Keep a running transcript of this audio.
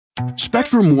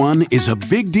Spectrum One is a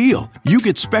big deal. You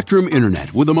get Spectrum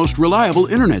Internet with the most reliable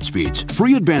internet speeds,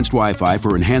 free advanced Wi-Fi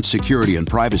for enhanced security and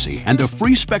privacy, and a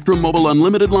free Spectrum Mobile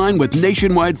Unlimited line with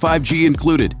nationwide 5G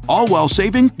included, all while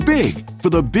saving big. For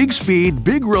the big speed,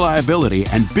 big reliability,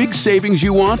 and big savings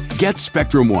you want, get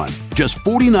Spectrum One. Just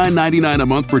 $49.99 a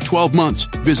month for 12 months.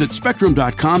 Visit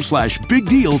spectrum.com/big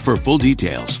deal for full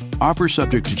details. Offer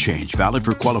subject to change. Valid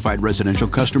for qualified residential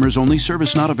customers only.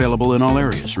 Service not available in all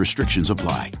areas. Restrictions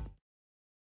apply.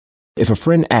 If a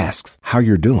friend asks how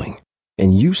you're doing,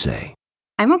 and you say,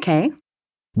 I'm okay.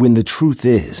 When the truth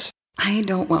is, I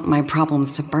don't want my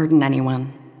problems to burden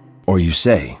anyone. Or you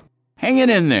say, hang it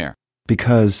in there.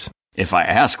 Because if I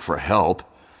ask for help,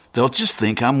 they'll just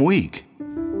think I'm weak.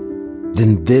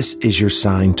 Then this is your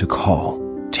sign to call,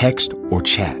 text, or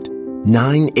chat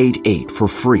 988 for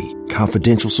free,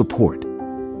 confidential support.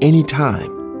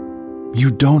 Anytime.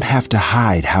 You don't have to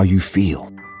hide how you feel.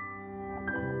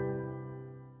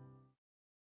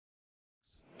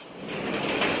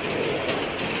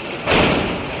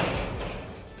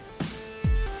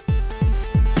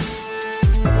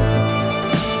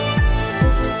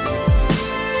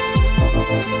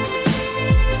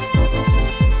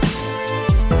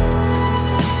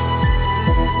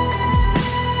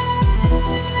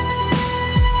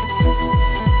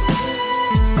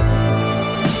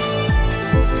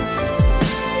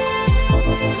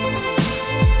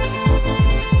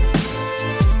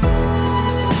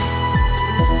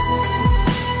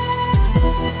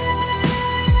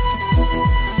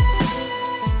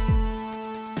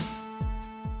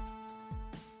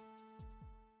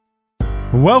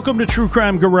 Welcome to True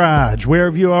Crime Garage.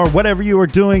 Wherever you are, whatever you are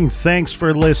doing, thanks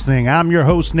for listening. I'm your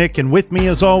host, Nick, and with me,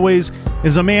 as always,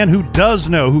 is a man who does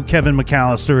know who Kevin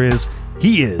McAllister is.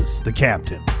 He is the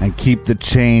captain. And keep the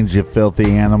change, you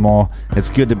filthy animal. It's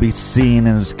good to be seen,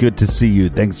 and it's good to see you.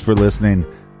 Thanks for listening.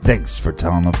 Thanks for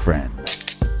telling a friend.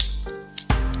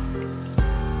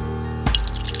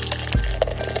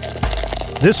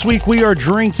 This week we are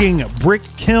drinking Brick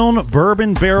Kiln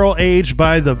Bourbon Barrel Aged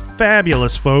by the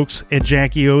fabulous folks at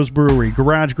Jackie O's Brewery.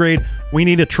 Garage grade. We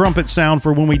need a trumpet sound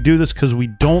for when we do this because we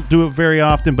don't do it very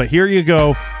often, but here you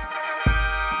go.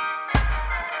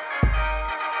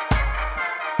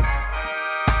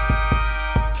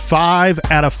 Five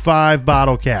out of 5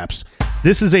 bottle caps.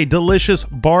 This is a delicious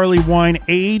barley wine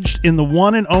aged in the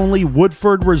one and only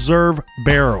Woodford Reserve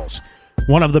barrels.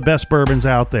 One of the best bourbons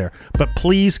out there. But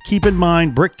please keep in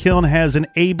mind, Brick Kiln has an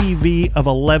ABV of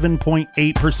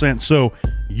 11.8%. So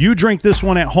you drink this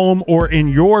one at home or in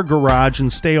your garage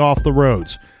and stay off the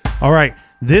roads. All right,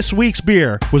 this week's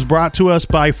beer was brought to us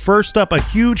by, first up, a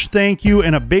huge thank you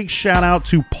and a big shout out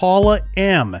to Paula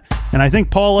M. And I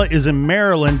think Paula is in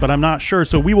Maryland, but I'm not sure.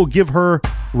 So we will give her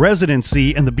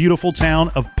residency in the beautiful town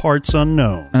of Parts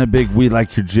Unknown. And a big we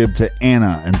like your jib to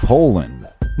Anna in Poland.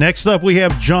 Next up, we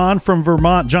have John from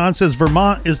Vermont. John says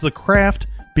Vermont is the craft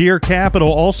beer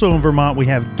capital. Also in Vermont, we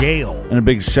have Gale. And a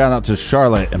big shout out to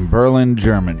Charlotte in Berlin,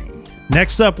 Germany.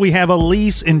 Next up, we have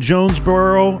Elise in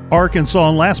Jonesboro, Arkansas.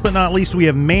 And last but not least, we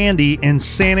have Mandy in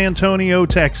San Antonio,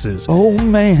 Texas. Oh,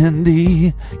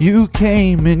 Mandy, you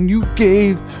came and you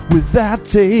gave without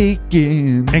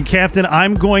taking. And Captain,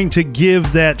 I'm going to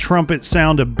give that trumpet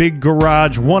sound a big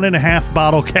garage 1.5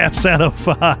 bottle caps out of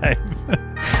 5.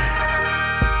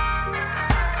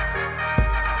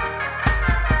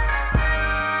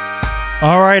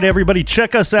 All right, everybody,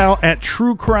 check us out at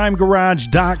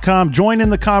truecrimegarage.com. Join in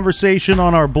the conversation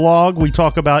on our blog. We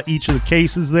talk about each of the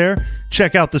cases there.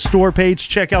 Check out the store page.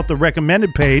 Check out the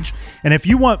recommended page. And if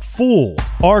you want full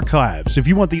archives, if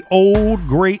you want the old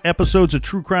great episodes of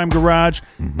True Crime Garage,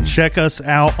 check us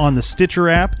out on the Stitcher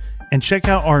app. And check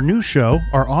out our new show,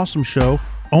 our awesome show,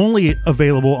 only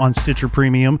available on Stitcher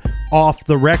Premium, Off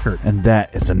the Record. And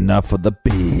that is enough of the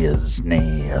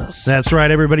business. That's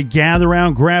right, everybody. Gather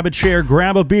around, grab a chair,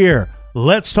 grab a beer.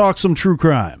 Let's talk some true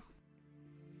crime.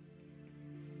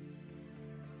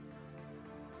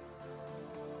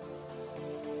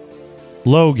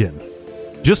 Logan,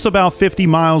 just about 50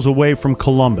 miles away from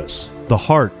Columbus, the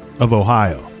heart of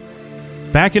Ohio.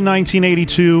 Back in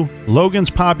 1982, Logan's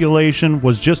population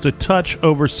was just a touch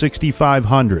over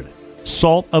 6,500.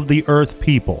 Salt of the earth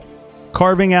people,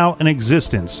 carving out an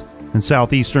existence in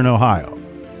southeastern Ohio.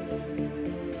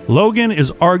 Logan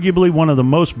is arguably one of the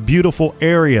most beautiful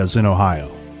areas in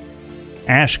Ohio.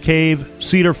 Ash Cave,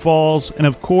 Cedar Falls, and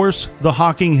of course, the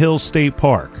Hocking Hills State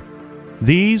Park.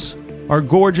 These are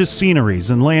gorgeous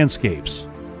sceneries and landscapes.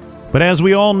 But as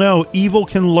we all know, evil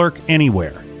can lurk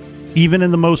anywhere, even in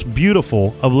the most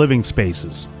beautiful of living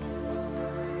spaces.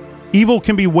 Evil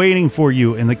can be waiting for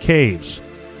you in the caves,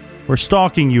 or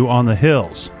stalking you on the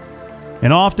hills.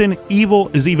 And often, evil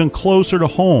is even closer to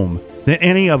home than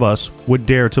any of us would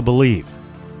dare to believe.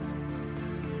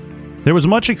 There was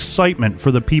much excitement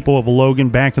for the people of Logan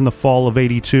back in the fall of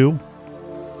 '82.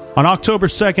 On October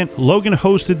 2nd, Logan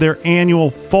hosted their annual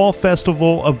Fall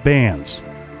Festival of Bands,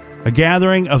 a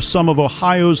gathering of some of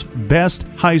Ohio's best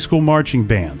high school marching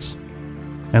bands.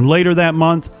 And later that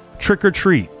month, Trick or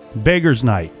Treat, Beggar's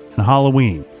Night, and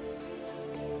Halloween.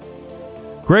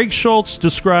 Greg Schultz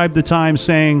described the time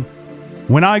saying,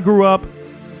 "When I grew up,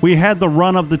 we had the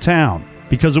run of the town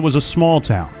because it was a small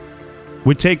town.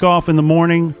 We'd take off in the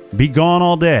morning, be gone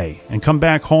all day, and come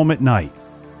back home at night.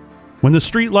 When the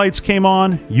street lights came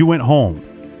on, you went home.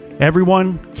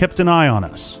 Everyone kept an eye on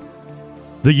us."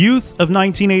 The youth of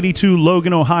 1982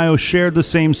 Logan, Ohio shared the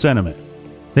same sentiment.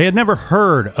 They had never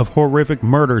heard of horrific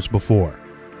murders before,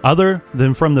 other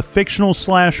than from the fictional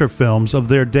slasher films of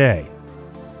their day.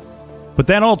 But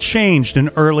that all changed in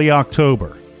early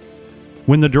October,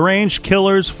 when the deranged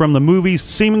killers from the movies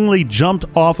seemingly jumped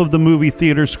off of the movie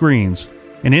theater screens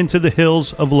and into the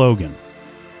hills of Logan,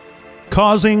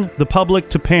 causing the public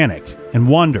to panic and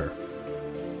wonder,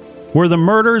 were the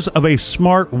murders of a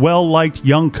smart, well-liked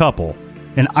young couple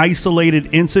an isolated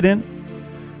incident,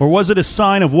 or was it a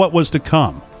sign of what was to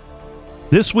come?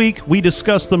 This week, we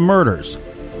discuss the murders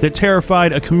that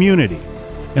terrified a community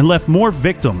and left more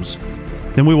victims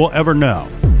than we will ever know.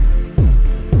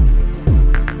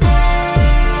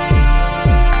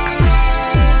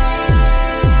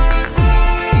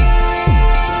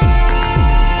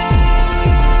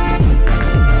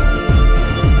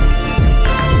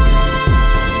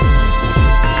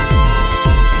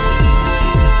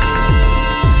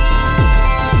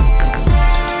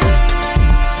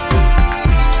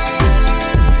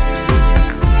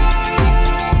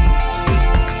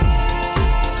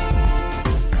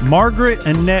 Margaret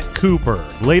Annette Cooper.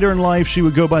 Later in life, she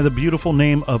would go by the beautiful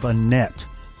name of Annette.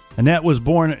 Annette was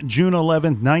born June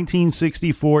 11,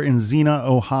 1964 in Xena,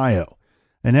 Ohio.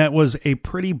 Annette was a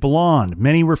pretty blonde.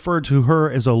 Many referred to her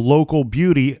as a local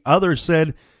beauty. Others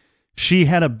said she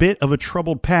had a bit of a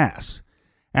troubled past.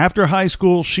 After high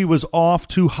school, she was off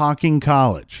to Hocking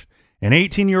College, an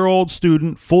 18-year-old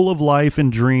student full of life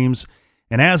and dreams.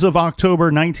 And as of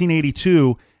October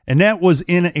 1982, Annette was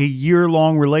in a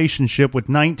year-long relationship with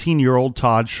 19-year-old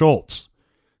Todd Schultz.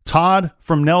 Todd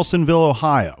from Nelsonville,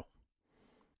 Ohio.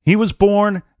 He was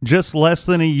born just less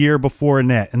than a year before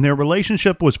Annette, and their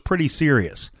relationship was pretty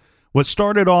serious. What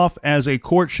started off as a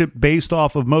courtship based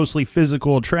off of mostly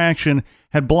physical attraction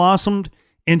had blossomed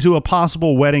into a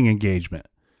possible wedding engagement.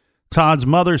 Todd's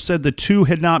mother said the two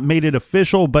had not made it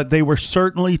official, but they were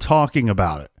certainly talking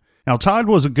about it. Now, Todd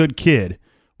was a good kid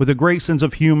with a great sense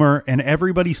of humor, and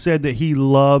everybody said that he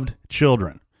loved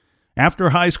children.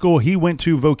 After high school, he went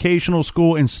to vocational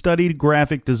school and studied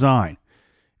graphic design.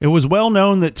 It was well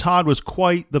known that Todd was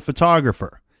quite the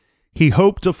photographer. He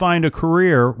hoped to find a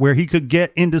career where he could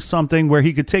get into something where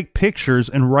he could take pictures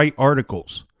and write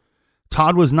articles.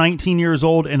 Todd was 19 years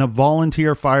old and a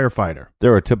volunteer firefighter.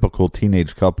 They're a typical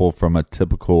teenage couple from a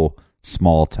typical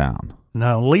small town.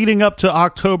 Now, leading up to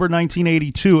October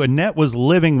 1982, Annette was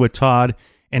living with Todd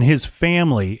and his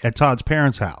family at Todd's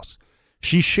parents' house.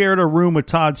 She shared a room with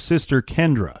Todd's sister,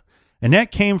 Kendra. Annette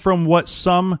came from what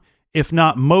some, if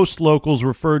not most locals,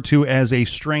 referred to as a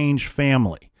strange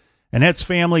family. Annette's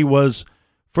family was,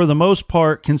 for the most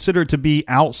part, considered to be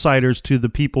outsiders to the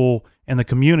people and the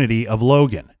community of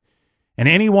Logan. And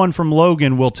anyone from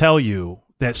Logan will tell you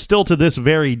that still to this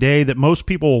very day that most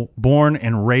people born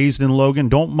and raised in Logan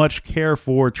don't much care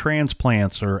for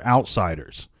transplants or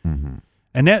outsiders. Mm-hmm.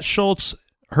 Annette Schultz,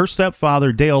 her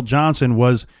stepfather, Dale Johnson,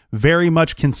 was very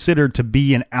much considered to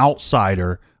be an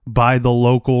outsider by the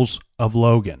locals of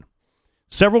Logan.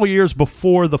 Several years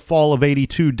before the fall of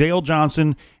 '82, Dale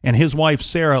Johnson and his wife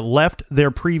Sarah left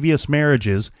their previous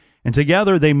marriages, and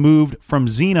together they moved from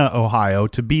Xena, Ohio,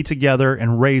 to be together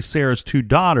and raise Sarah's two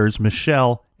daughters,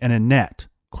 Michelle and Annette.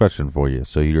 Question for you.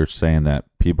 So you're saying that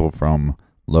people from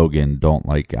Logan don't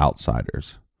like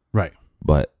outsiders. Right.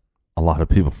 But a lot of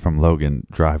people from Logan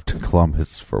drive to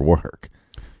Columbus for work.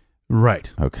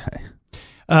 Right. Okay.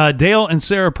 Dale and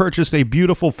Sarah purchased a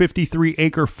beautiful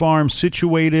 53-acre farm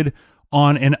situated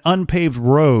on an unpaved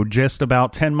road just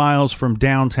about 10 miles from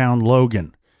downtown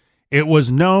Logan. It was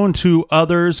known to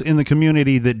others in the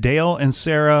community that Dale and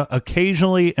Sarah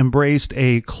occasionally embraced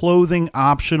a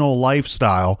clothing-optional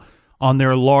lifestyle on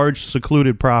their large,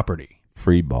 secluded property.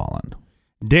 Free balling.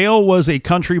 Dale was a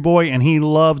country boy, and he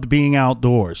loved being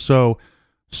outdoors. So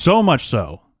much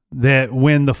so that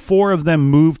when the four of them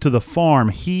moved to the farm,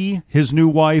 he, his new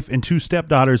wife, and two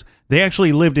stepdaughters, they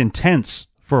actually lived in tents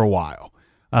for a while.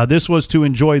 This was to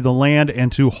enjoy the land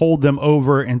and to hold them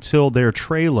over until their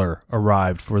trailer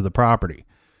arrived for the property.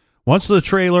 Once the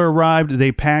trailer arrived,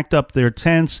 they packed up their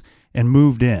tents and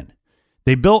moved in.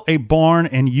 They built a barn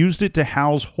and used it to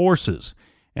house horses,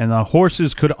 and the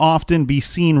horses could often be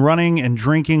seen running and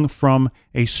drinking from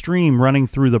a stream running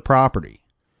through the property.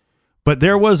 But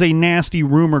there was a nasty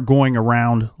rumor going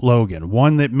around Logan,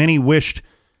 one that many wished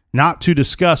not to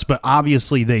discuss, but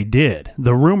obviously they did.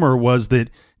 The rumor was that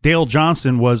Dale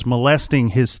Johnston was molesting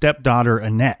his stepdaughter,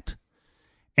 Annette.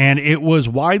 And it was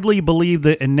widely believed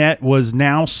that Annette was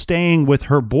now staying with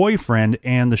her boyfriend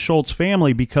and the Schultz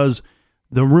family because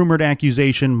the rumored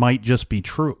accusation might just be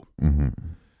true. Mm-hmm.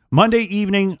 Monday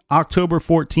evening, October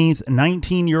 14th,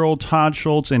 19-year-old Todd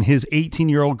Schultz and his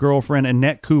 18-year-old girlfriend,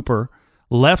 Annette Cooper,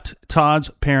 left Todd's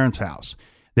parents' house.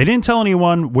 They didn't tell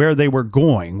anyone where they were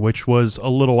going, which was a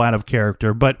little out of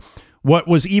character. But what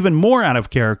was even more out of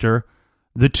character,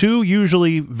 the two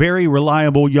usually very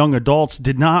reliable young adults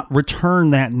did not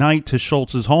return that night to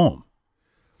Schultz's home.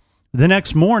 The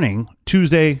next morning,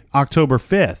 Tuesday, October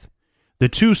 5th, the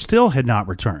two still had not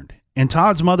returned, and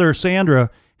Todd's mother, Sandra,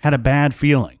 had a bad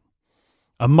feeling.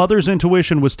 A mother's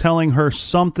intuition was telling her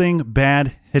something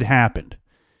bad had happened,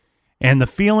 and the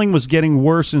feeling was getting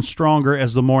worse and stronger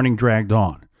as the morning dragged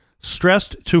on.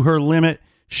 Stressed to her limit,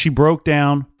 she broke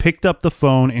down, picked up the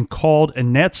phone, and called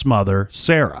Annette's mother,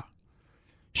 Sarah.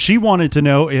 She wanted to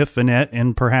know if Annette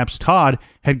and perhaps Todd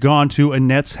had gone to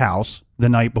Annette's house the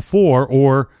night before,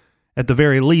 or at the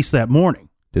very least that morning.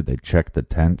 Did they check the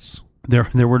tents?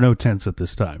 There were no tents at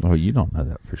this time. Oh, you don't know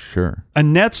that for sure.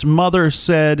 Annette's mother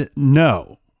said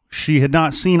no. She had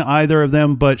not seen either of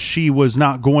them, but she was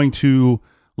not going to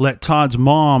let Todd's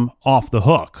mom off the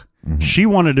hook. Mm-hmm. She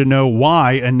wanted to know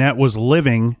why Annette was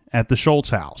living at the Schultz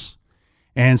house.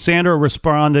 And Sandra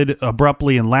responded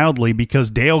abruptly and loudly because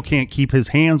Dale can't keep his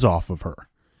hands off of her.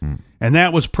 And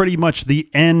that was pretty much the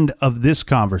end of this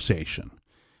conversation.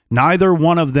 Neither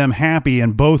one of them happy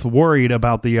and both worried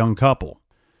about the young couple.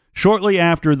 Shortly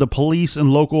after, the police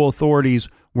and local authorities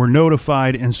were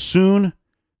notified, and soon,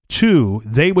 too,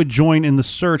 they would join in the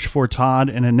search for Todd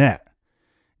and Annette.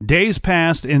 Days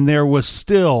passed, and there was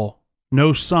still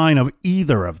no sign of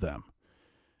either of them.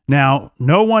 Now,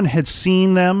 no one had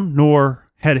seen them, nor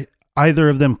had either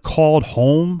of them called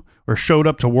home or showed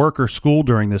up to work or school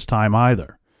during this time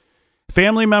either.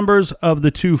 Family members of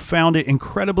the two found it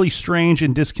incredibly strange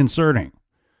and disconcerting.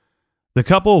 The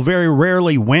couple very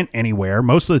rarely went anywhere.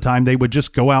 Most of the time, they would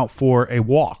just go out for a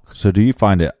walk. So do you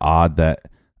find it odd that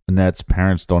Annette's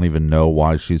parents don't even know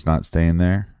why she's not staying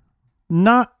there?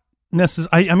 Not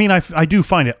necessarily. I mean, I do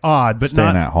find it odd, but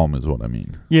staying not at home is what I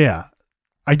mean. Yeah.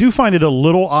 I do find it a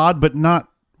little odd, but not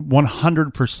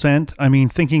 100%. I mean,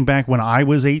 thinking back when I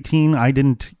was 18, I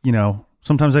didn't,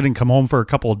 sometimes I didn't come home for a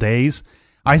couple of days.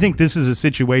 I think this is a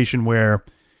situation where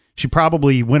she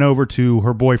probably went over to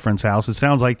her boyfriend's house. It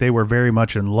sounds like they were very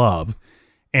much in love,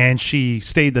 and she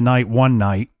stayed the night one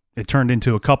night. It turned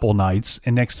into a couple nights,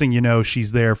 and next thing you know,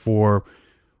 she's there for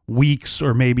weeks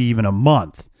or maybe even a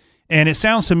month. And it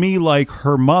sounds to me like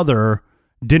her mother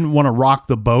didn't want to rock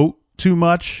the boat too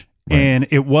much. Right. And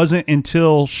it wasn't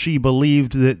until she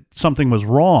believed that something was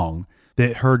wrong,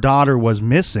 that her daughter was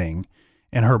missing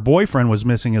and her boyfriend was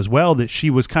missing as well, that she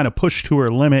was kind of pushed to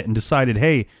her limit and decided,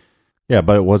 hey. Yeah,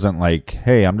 but it wasn't like,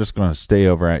 hey, I'm just going to stay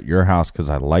over at your house because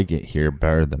I like it here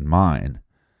better than mine.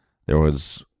 There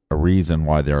was a reason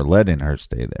why they're letting her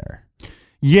stay there.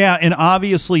 Yeah, and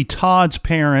obviously Todd's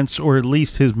parents, or at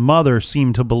least his mother,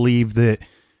 seemed to believe that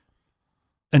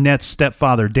Annette's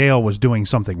stepfather, Dale, was doing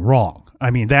something wrong. I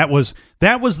mean, that was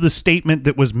the statement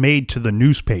that was made to the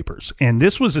newspapers. And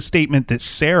this was a statement that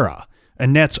Sarah,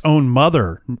 Annette's own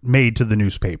mother, made to the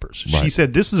newspapers. Right. She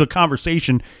said, this is a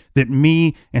conversation that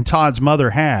me and Todd's mother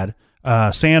had.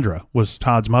 Sandra was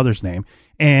Todd's mother's name.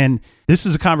 And this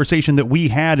is a conversation that we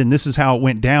had, and this is how it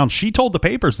went down. She told the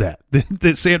papers that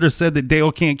Sandra said that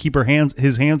Dale can't keep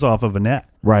his hands off of Annette.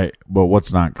 Right. But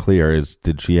what's not clear is,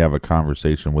 did she have a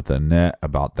conversation with Annette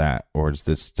about that? Or is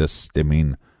this just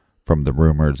stemming from the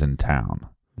rumors in town?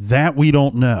 That we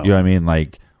don't know. You know what I mean?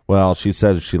 Like, well, she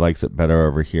says she likes it better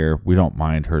over here. We don't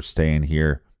mind her staying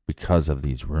here because of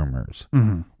these rumors.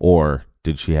 Mm-hmm. Or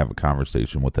did she have a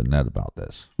conversation with Annette about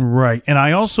this? Right. And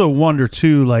I also wonder,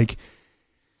 too, like,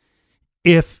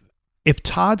 if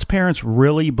Todd's parents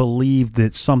really believed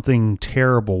that something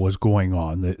terrible was going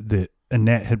on, that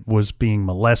Annette was being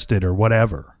molested or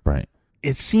whatever. Right.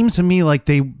 It seems to me like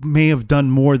they may have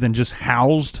done more than just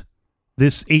housed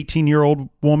this 18-year-old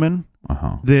woman.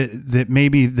 Uh-huh. That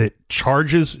maybe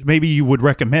charges, maybe you would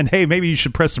recommend, hey, maybe you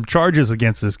should press some charges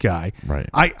against this guy. Right.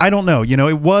 I don't know.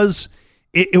 It was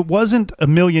it wasn't a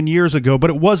million years ago, but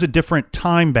it was a different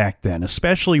time back then,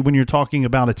 especially when you're talking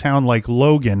about a town like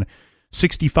Logan,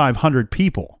 6,500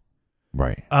 people.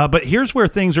 Right. But here's where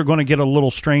things are going to get a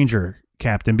little stranger,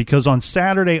 Captain, because on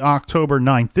Saturday, October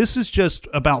 9th, this is just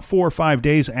about 4 or 5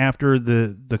 days after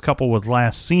the couple was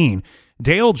last seen,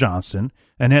 Dale Johnson,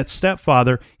 Annette's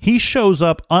stepfather, he shows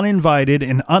up uninvited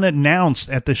and unannounced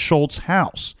at the Schultz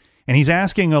house, and he's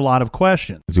asking a lot of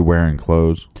questions. Is he wearing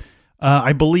clothes?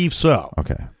 I believe so.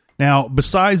 Okay. Now,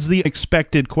 besides the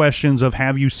expected questions of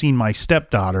have you seen my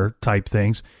stepdaughter type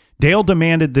things, Dale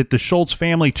demanded that the Schultz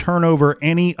family turn over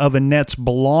any of Annette's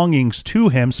belongings to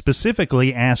him,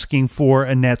 specifically asking for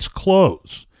Annette's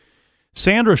clothes.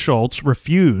 Sandra Schultz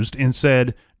refused and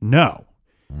said no.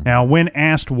 Now, when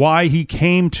asked why he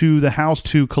came to the house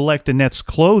to collect Annette's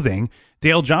clothing,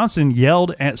 Dale Johnson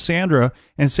yelled at Sandra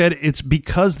and said it's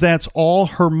because that's all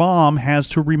her mom has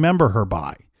to remember her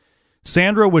by.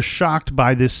 Sandra was shocked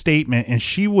by this statement, and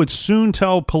she would soon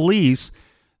tell police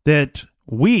that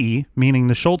we, meaning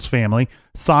the Schultz family,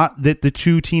 thought that the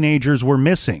two teenagers were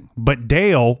missing, but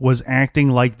Dale was acting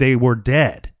like they were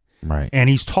dead. Right. And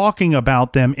he's talking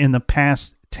about them in the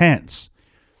past tense.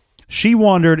 She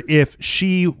wondered if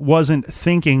she wasn't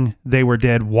thinking they were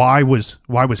dead, why was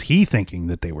he thinking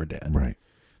that they were dead? Right.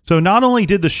 So not only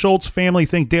did the Schultz family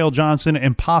think Dale Johnson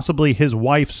and possibly his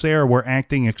wife Sarah were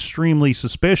acting extremely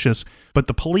suspicious, but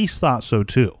the police thought so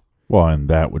too. Well, and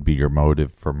that would be your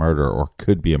motive for murder, or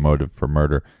could be a motive for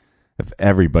murder. If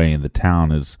everybody in the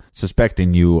town is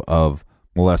suspecting you of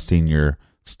molesting your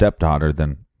stepdaughter,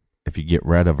 then if you get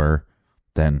rid of her,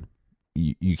 then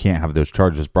you can't have those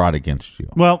charges brought against you.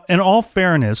 Well, in all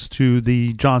fairness to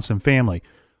the Johnson family,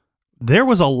 there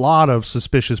was a lot of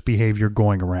suspicious behavior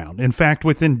going around. In fact,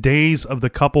 within days of the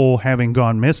couple having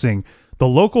gone missing, the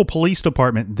local police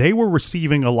department, they were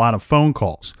receiving a lot of phone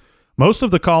calls. Most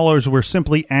of the callers were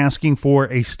simply asking for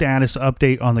a status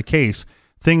update on the case.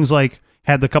 Things like,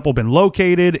 had the couple been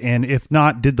located? And if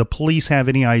not, did the police have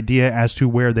any idea as to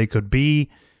where they could be?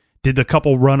 Did the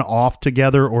couple run off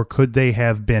together, or could they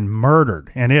have been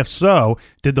murdered? And if so,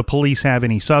 did the police have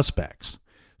any suspects?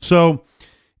 So,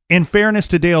 in fairness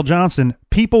to Dale Johnson,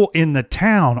 people in the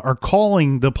town are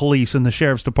calling the police and the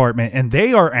sheriff's department, and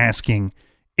they are asking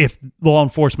if law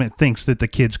enforcement thinks that the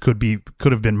kids could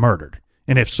have been murdered.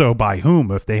 And if so, by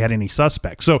whom, if they had any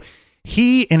suspects. So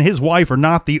he and his wife are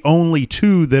not the only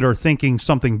two that are thinking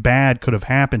something bad could have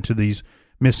happened to these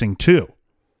missing two.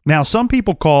 Now, some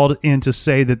people called in to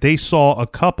say that they saw the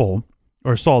couple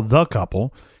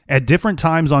at different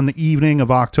times on the evening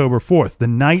of October 4th, the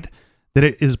night that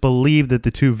it is believed that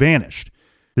the two vanished.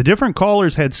 The different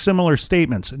callers had similar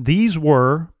statements. These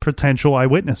were potential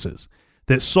eyewitnesses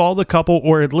that saw the couple,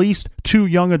 or at least two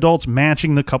young adults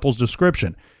matching the couple's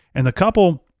description. And the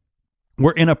couple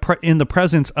were in the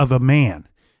presence of a man.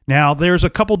 Now, there's a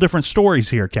couple different stories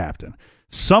here, Captain.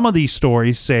 Some of these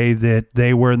stories say that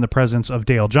they were in the presence of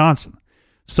Dale Johnson.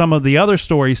 Some of the other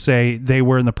stories say they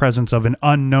were in the presence of an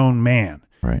unknown man.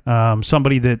 Right.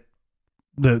 Somebody that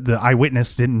the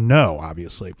eyewitness didn't know,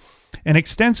 obviously. An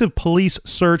extensive police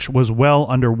search was well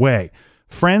underway.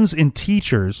 Friends and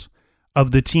teachers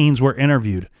of the teens were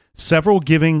interviewed, several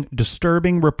giving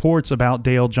disturbing reports about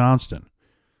Dale Johnson.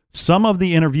 Some of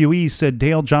the interviewees said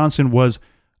Dale Johnson was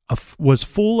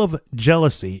full of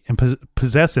jealousy and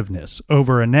possessiveness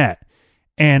over Annette,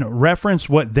 and referenced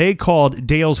what they called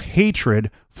Dale's hatred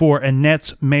for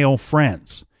Annette's male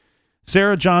friends.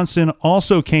 Sarah Johnson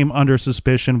also came under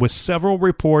suspicion, with several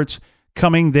reports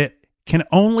coming that can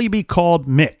only be called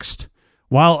mixed.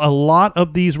 While a lot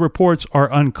of these reports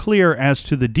are unclear as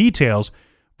to the details,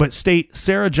 but state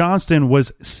Sarah Johnson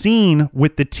was seen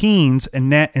with the teens,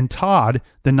 Annette and Todd,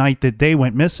 the night that they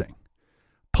went missing.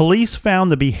 Police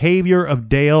found the behavior of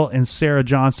Dale and Sarah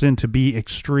Johnson to be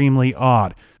extremely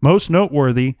odd. Most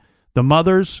noteworthy, the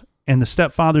mother's and the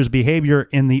stepfather's behavior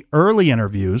in the early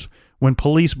interviews, when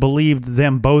police believed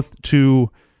them both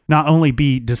to not only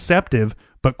be deceptive,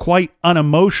 but quite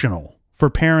unemotional for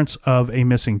parents of a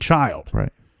missing child.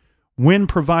 Right. When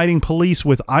providing police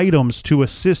with items to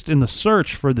assist in the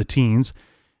search for the teens,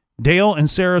 Dale and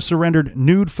Sarah surrendered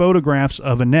nude photographs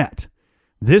of Annette.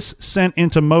 This sent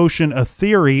into motion a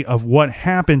theory of what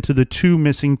happened to the two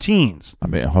missing teens. I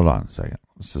mean, hold on a second.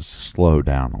 Let's just slow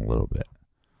down a little bit.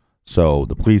 So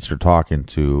the police are talking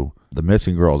to the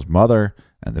missing girl's mother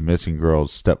and the missing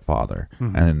girl's stepfather.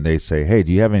 Mm-hmm. And then they say, hey,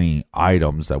 do you have any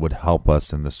items that would help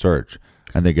us in the search?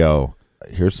 And they go,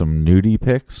 here's some nudie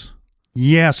pics.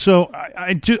 Yeah, so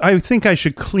I think I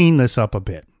should clean this up a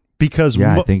bit, because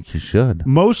I think you should.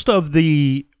 Most of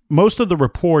the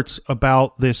reports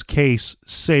about this case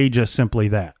say just simply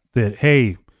that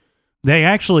hey, They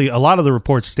actually, a lot of the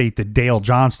reports state that Dale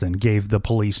Johnston gave the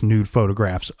police nude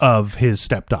photographs of his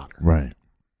stepdaughter. Right.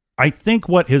 I think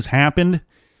what has happened,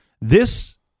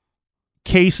 this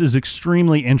case is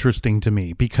extremely interesting to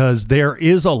me because there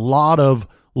is a lot of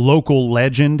local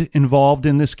legend involved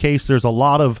in this case. There's a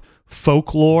lot of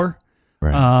folklore.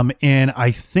 Right. And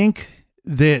I think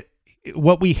that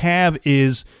what we have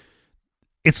is,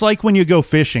 it's like when you go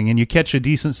fishing and you catch a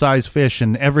decent sized fish,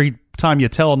 and every time you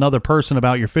tell another person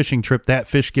about your fishing trip, that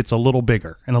fish gets a little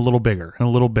bigger and a little bigger and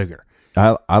a little bigger.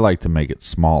 I like to make it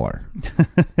smaller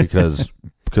because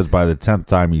by the 10th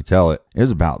time you tell it, it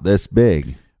was about this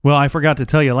big. Well, I forgot to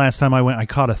tell you, last time I went, I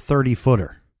caught a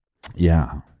 30-footer.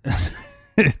 Yeah.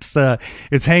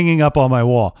 It's hanging up on my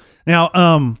wall. Now,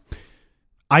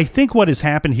 I think what has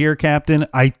happened here, Captain,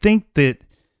 I think that,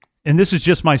 and this is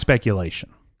just my speculation,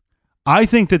 I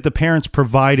think that the parents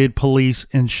provided police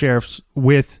and sheriffs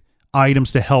with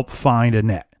items to help find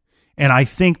Annette. And I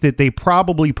think that they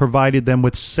probably provided them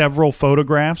with several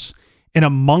photographs. And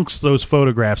amongst those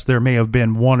photographs, there may have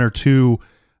been one or two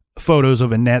photos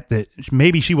of Annette that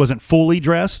maybe she wasn't fully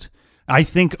dressed. I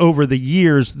think over the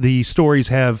years, the stories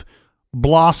have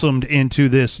blossomed into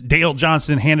this. Dale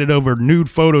Johnston handed over nude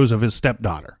photos of his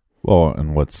stepdaughter. Well,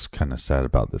 and what's kind of sad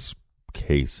about this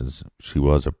case is she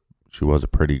was a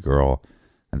pretty girl,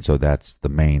 and so that's the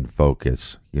main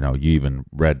focus. You know, you even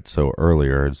read so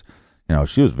earlier, is, you know,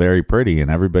 she was very pretty, and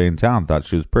everybody in town thought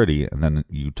she was pretty. And then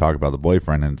you talk about the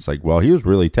boyfriend, and it's like, well, he was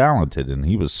really talented, and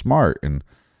he was smart, and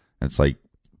it's like,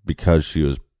 because she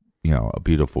was, you know, a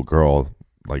beautiful girl,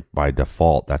 like by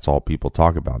default, that's all people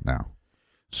talk about now.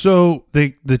 So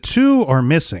the two are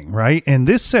missing, right? And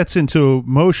this sets into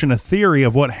motion a theory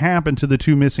of what happened to the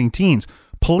two missing teens.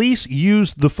 Police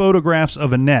used the photographs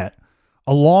of Annette,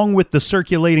 along with the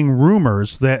circulating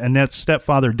rumors that Annette's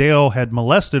stepfather Dale had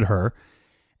molested her,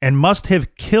 and must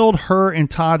have killed her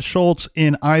and Todd Schultz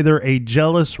in either a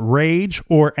jealous rage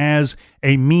or as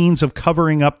a means of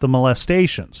covering up the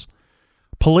molestations.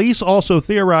 Police also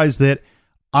theorized that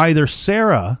either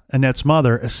Sarah, Annette's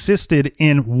mother, assisted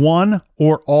in one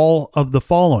or all of the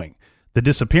following: the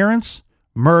disappearance,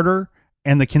 murder,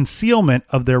 and the concealment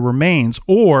of their remains,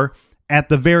 or at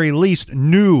the very least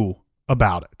knew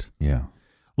about it. Yeah.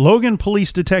 Logan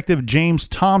Police Detective James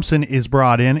Thompson is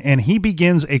brought in, and he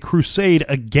begins a crusade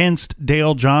against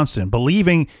Dale Johnston,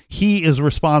 believing he is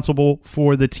responsible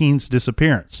for the teen's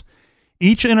disappearance.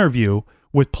 Each interview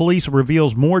with police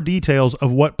reveals more details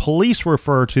of what police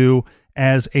refer to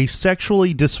as a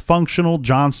sexually dysfunctional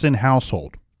Johnston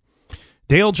household.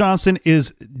 Dale Johnston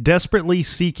is desperately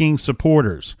seeking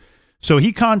supporters, so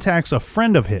he contacts a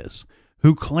friend of his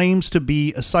who claims to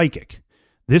be a psychic.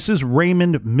 This is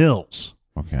Raymond Mills.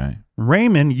 Okay.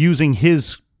 Raymond, using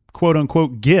his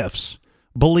quote-unquote gifts,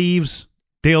 believes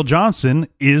Dale Johnston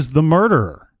is the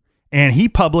murderer, and he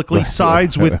publicly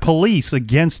sides with police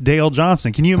against Dale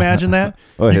Johnston. Can you imagine that?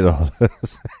 Wait,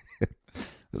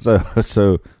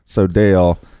 so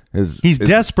Dale he's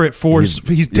desperate for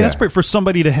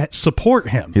somebody to support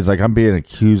him. He's like, I'm being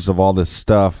accused of all this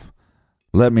stuff.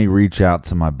 Let me reach out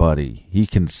to my buddy. He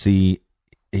can see.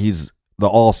 He's the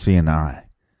all-seeing eye.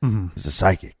 Mm-hmm. He's a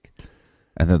psychic.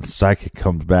 And then the psychic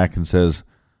comes back and says,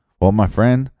 well, my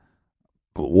friend,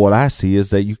 what I see is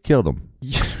that you killed him.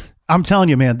 I'm telling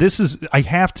you, man, we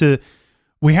have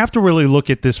to really look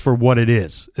at this for what it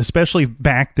is, especially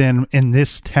back then in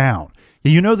this town.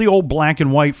 You know the old black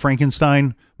and white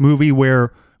Frankenstein movie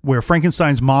where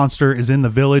Frankenstein's monster is in the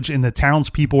village and the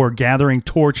townspeople are gathering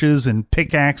torches and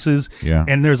pickaxes,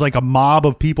 and there's like a mob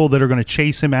of people that are going to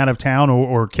chase him out of town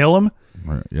or kill him?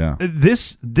 Yeah.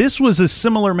 This was a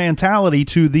similar mentality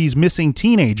to these missing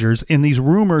teenagers and these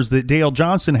rumors that Dale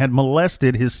Johnston had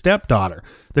molested his stepdaughter.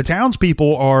 The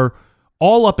townspeople are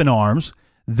all up in arms.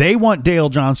 They want Dale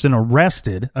Johnston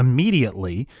arrested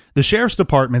immediately. The sheriff's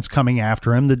department's coming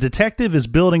after him. The detective is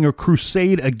building a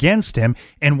crusade against him.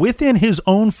 And within his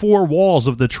own four walls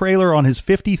of the trailer on his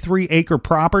 53-acre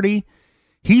property,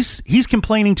 he's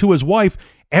complaining to his wife,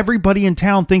 everybody in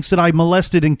town thinks that I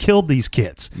molested and killed these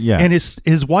kids. Yeah. And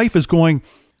his wife is going,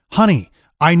 honey,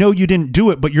 I know you didn't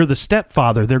do it, but you're the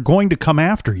stepfather. They're going to come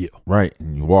after you. Right.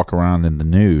 And you walk around in the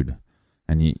nude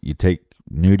and you take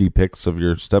nudie pics of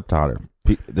your stepdaughter.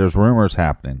 There's rumors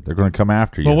happening. They're going to come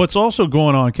after you. Well, what's also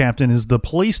going on, Captain, is the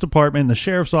police department and the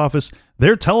sheriff's office,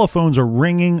 their telephones are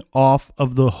ringing off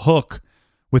of the hook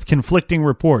with conflicting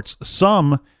reports.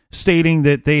 Some stating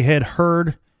that they had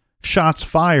heard shots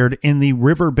fired in the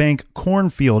Riverbank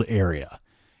cornfield area.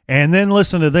 And then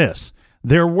listen to this.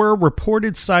 There were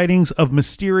reported sightings of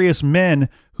mysterious men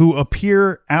who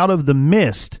appear out of the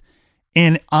mist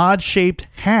in odd-shaped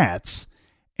hats,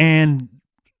 and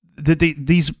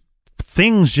these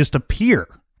things just appear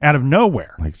out of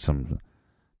nowhere. Like some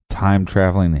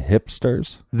time-traveling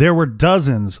hipsters? There were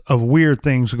dozens of weird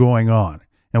things going on.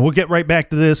 And we'll get right back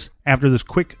to this after this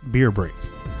quick beer break.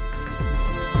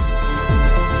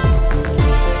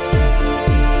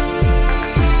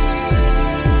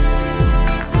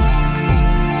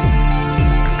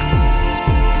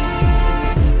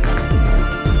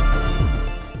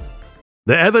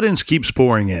 The evidence keeps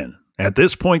pouring in. At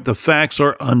this point, the facts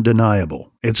are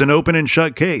undeniable. It's an open and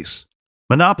shut case.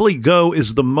 Monopoly Go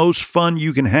is the most fun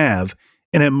you can have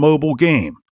in a mobile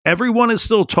game. Everyone is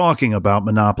still talking about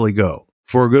Monopoly Go,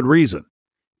 for a good reason.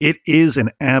 It is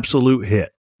an absolute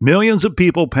hit. Millions of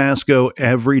people pass Go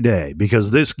every day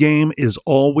because this game is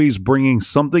always bringing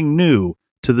something new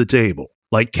to the table.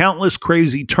 Like countless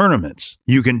crazy tournaments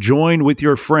you can join with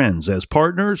your friends as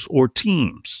partners or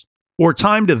teams. Or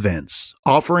timed events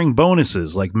offering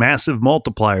bonuses like massive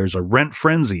multipliers or rent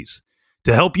frenzies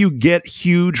to help you get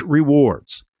huge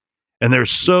rewards. And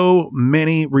there's so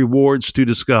many rewards to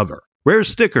discover. Rare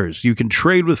stickers you can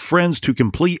trade with friends to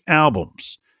complete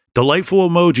albums. Delightful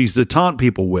emojis to taunt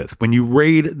people with when you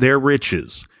raid their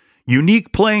riches.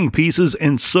 Unique playing pieces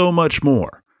and so much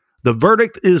more. The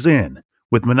verdict is in.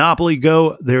 With Monopoly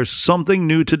Go, there's something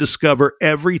new to discover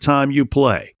every time you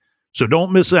play. So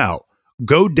don't miss out.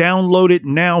 Go download it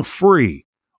now free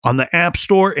on the App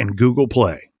Store and Google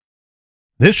Play.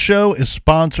 This show is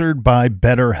sponsored by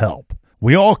BetterHelp.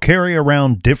 We all carry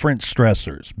around different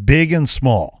stressors, big and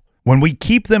small. When we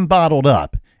keep them bottled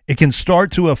up, it can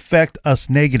start to affect us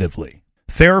negatively.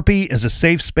 Therapy is a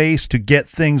safe space to get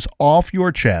things off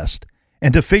your chest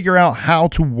and to figure out how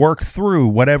to work through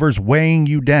whatever's weighing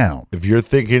you down. If you're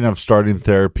thinking of starting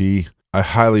therapy, I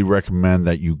highly recommend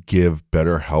that you give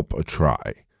BetterHelp a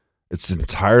try. It's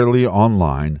entirely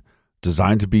online,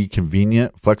 designed to be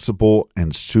convenient, flexible,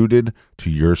 and suited to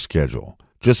your schedule.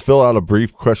 Just fill out a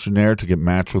brief questionnaire to get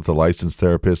matched with a licensed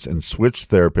therapist and switch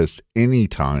therapists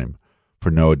anytime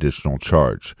for no additional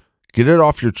charge. Get it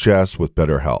off your chest with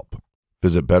BetterHelp.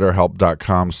 Visit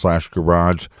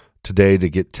BetterHelp.com/garage today to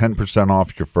get 10%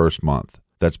 off your first month.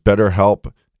 That's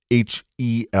BetterHelp,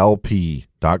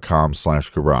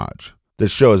 HELP.com/garage.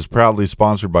 This show is proudly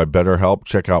sponsored by BetterHelp.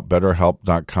 Check out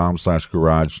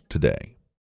BetterHelp.com/garage today.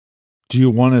 Do you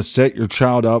want to set your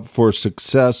child up for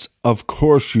success? Of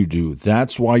course you do.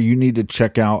 That's why you need to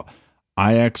check out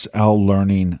IXL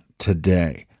Learning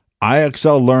today.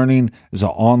 IXL Learning is an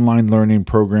online learning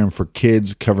program for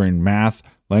kids covering math,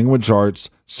 language arts,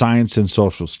 science, and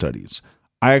social studies.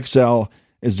 IXL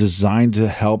is designed to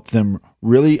help them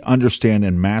really understand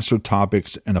and master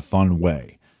topics in a fun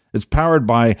way. It's powered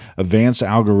by advanced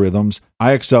algorithms.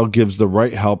 IXL gives the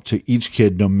right help to each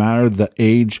kid no matter the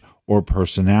age or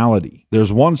personality.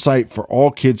 There's one site for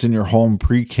all kids in your home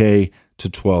pre-K to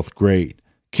 12th grade.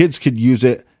 Kids could use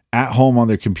it at home on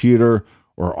their computer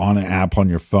or on an app on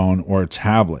your phone or a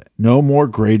tablet. No more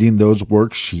grading those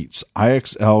worksheets.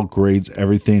 IXL grades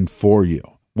everything for you.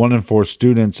 1 in 4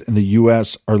 students in the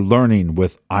U.S. are learning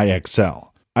with IXL.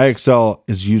 IXL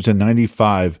is used in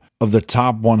 95 of the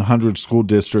top 100 school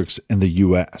districts in the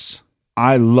U.S.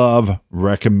 I love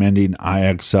recommending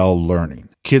IXL Learning.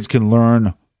 Kids can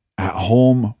learn at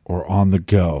home or on the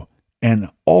go. And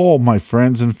all my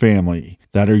friends and family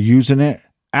that are using it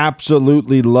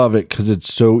absolutely love it because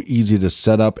it's so easy to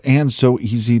set up and so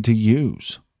easy to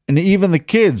use. And even the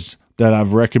kids that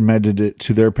I've recommended it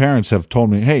to their parents have told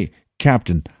me, hey,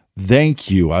 Captain, thank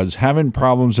you. I was having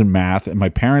problems in math and my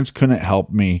parents couldn't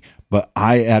help me, but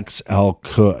IXL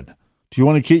could. Do you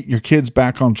want to get your kids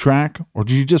back on track or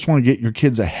do you just want to get your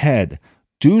kids ahead?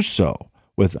 Do so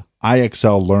with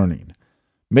IXL Learning.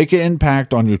 Make an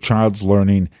impact on your child's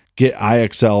learning. Get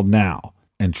IXL now.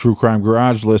 And True Crime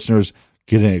Garage listeners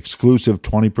get an exclusive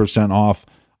 20% off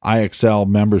IXL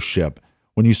membership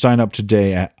when you sign up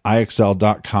today at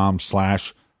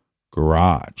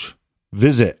IXL.com/garage.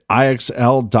 Visit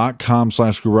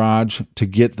IXL.com/garage to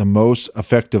get the most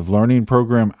effective learning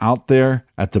program out there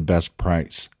at the best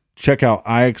price. Check out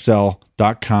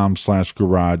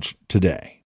IXL.com/garage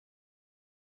today.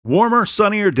 Warmer,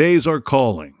 sunnier days are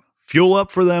calling. Fuel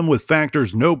up for them with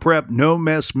Factor's no prep, no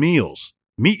mess meals.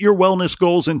 Meet your wellness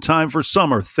goals in time for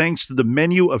summer thanks to the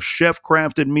menu of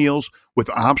chef-crafted meals with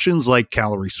options like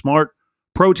Calorie Smart,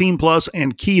 Protein Plus,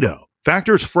 and Keto.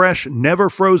 Factor's fresh, never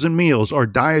frozen meals are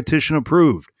dietitian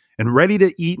approved and ready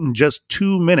to eat in just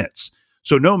 2 minutes.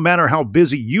 So no matter how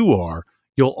busy you are,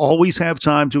 you'll always have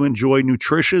time to enjoy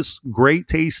nutritious, great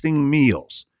tasting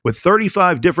meals. With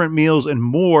 35 different meals and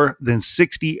more than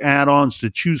 60 add-ons to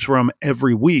choose from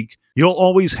every week, you'll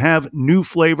always have new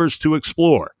flavors to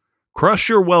explore. Crush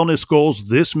your wellness goals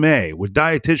this May with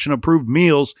dietitian-approved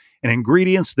meals and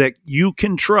ingredients that you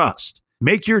can trust.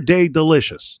 Make your day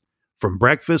delicious, from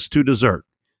breakfast to dessert.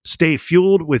 Stay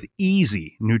fueled with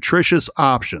easy, nutritious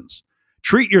options.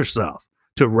 Treat yourself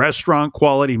to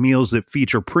restaurant-quality meals that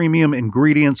feature premium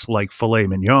ingredients like filet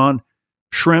mignon,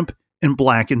 shrimp, and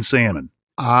blackened salmon.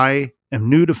 I am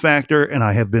new to Factor, and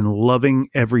I have been loving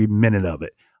every minute of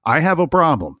it. I have a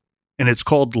problem, and it's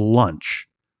called lunch.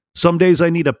 Some days I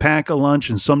need to pack a lunch,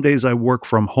 and some days I work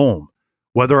from home.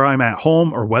 Whether I'm at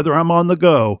home or whether I'm on the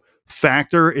go,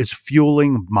 Factor is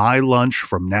fueling my lunch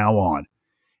from now on.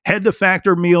 Head to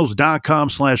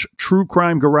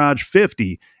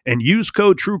factormeals.com/truecrimegarage50 and use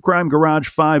code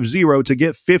truecrimegarage50 to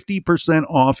get 50%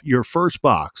 off your first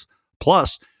box,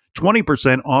 plus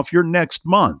 20% off your next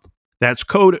month. That's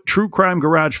code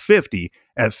truecrimegarage50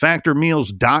 at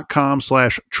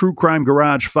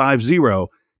factormeals.com/truecrimegarage50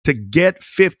 to get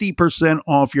 50%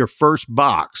 off your first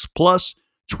box, plus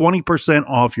 20%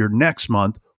 off your next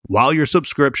month while your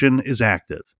subscription is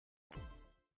active.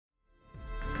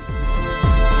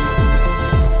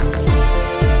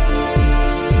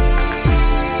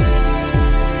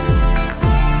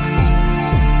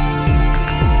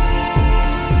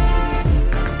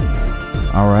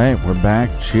 All right, we're back.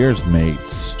 Cheers,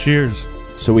 mates. Cheers.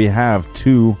 So we have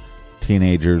two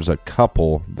teenagers, a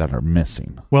couple that are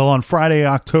missing. Well, on Friday,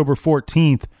 October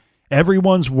 14th,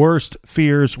 everyone's worst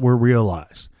fears were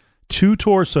realized. 2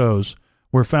 torsos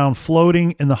were found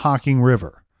floating in the Hocking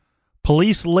River.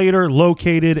 Police later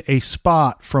located a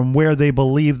spot from where they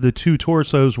believed the 2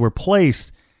 torsos were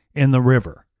placed in the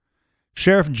river.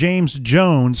 Sheriff James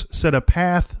Jones said a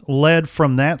path led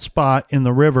from that spot in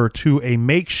the river to a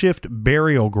makeshift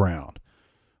burial ground.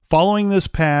 Following this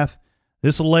path,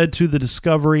 this led to the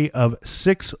discovery of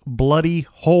 6 bloody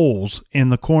holes in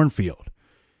the cornfield.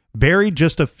 Buried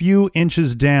just a few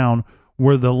inches down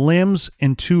were the limbs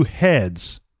and 2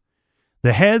 heads.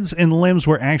 The heads and limbs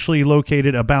were actually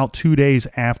located about 2 days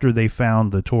after they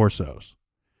found the torsos.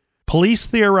 Police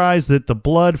theorized that the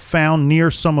blood found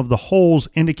near some of the holes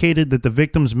indicated that the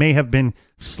victims may have been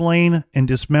slain and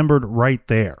dismembered right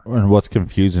there. And what's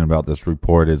confusing about this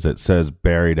report is it says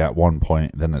buried at one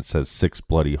point, then it says 6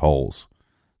 bloody holes.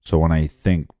 So when I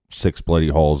think 6 bloody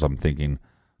holes, I'm thinking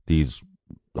these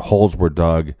holes were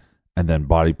dug and then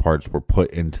body parts were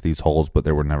put into these holes, but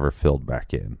they were never filled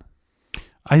back in.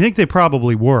 I think they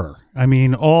probably were. I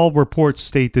mean, all reports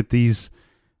state that these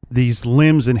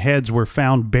limbs and heads were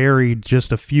found buried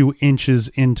just a few inches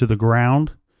into the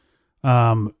ground.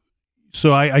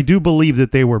 So I do believe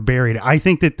that they were buried. I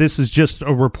think that this is just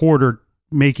a reporter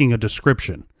making a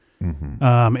description.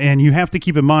 Mm-hmm. And you have to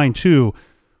keep in mind, too,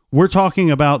 we're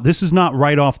talking about this is not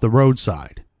right off the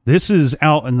roadside. This is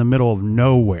out in the middle of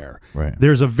nowhere. Right.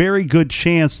 There's a very good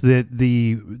chance that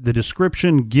the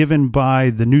description given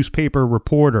by the newspaper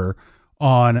reporter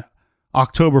on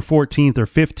October 14th or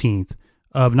 15th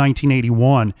of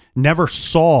 1981 never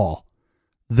saw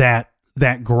that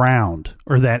ground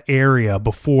or that area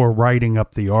before writing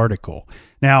up the article.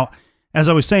 Now, as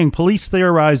I was saying, police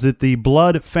theorized that the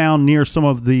blood found near some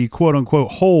of the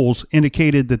quote-unquote holes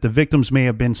indicated that the victims may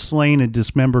have been slain and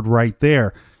dismembered right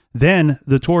there. Then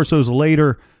the torsos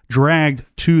later dragged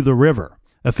to the river.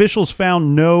 Officials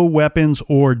found no weapons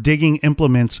or digging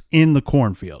implements in the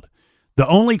cornfield. The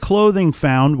only clothing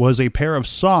found was a pair of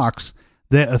socks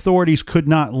that authorities could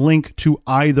not link to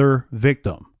either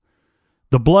victim.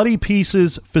 The bloody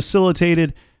pieces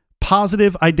facilitated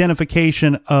positive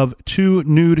identification of 2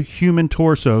 nude human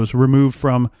torsos removed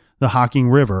from the Hocking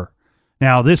River.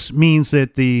 Now, this means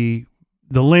that the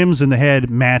limbs and the head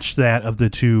matched that of the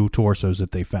 2 torsos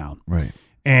that they found. Right.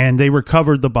 And they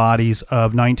recovered the bodies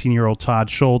of 19-year-old Todd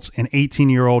Schultz and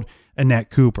 18-year-old Annette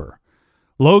Cooper.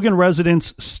 Logan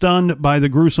residents, stunned by the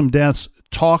gruesome deaths,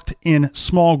 talked in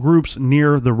small groups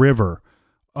near the river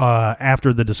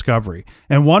after the discovery.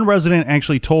 And one resident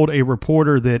actually told a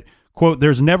reporter that, quote,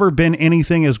 "There's never been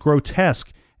anything as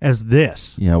grotesque as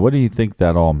this." Yeah, what do you think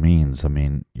that all means? I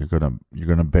mean, you're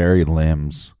gonna bury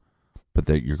limbs, but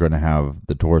that you're gonna have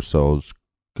the torsos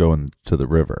going to the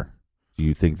river. Do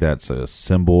you think that's a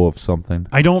symbol of something?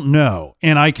 I don't know.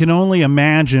 And I can only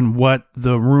imagine what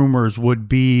the rumors would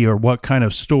be or what kind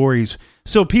of stories.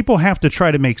 So people have to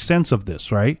try to make sense of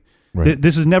this, right?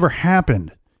 This has never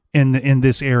happened in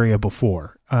this area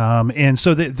before. And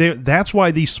so that's why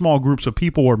these small groups of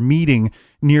people are meeting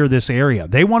near this area.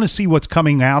 They want to see what's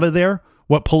coming out of there,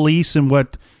 what police and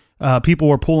what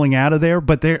people are pulling out of there.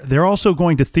 But they're also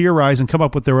going to theorize and come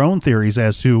up with their own theories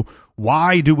as to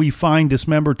why do we find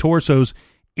dismembered torsos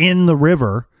in the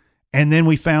river and then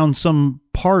we found some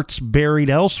parts buried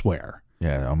elsewhere.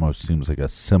 Yeah, it almost seems like a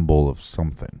symbol of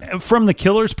something. From the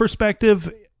killer's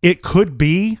perspective, it could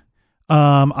be.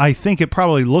 I think it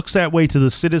probably looks that way to the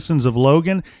citizens of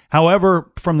Logan.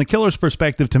 However, from the killer's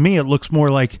perspective, to me, it looks more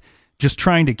like just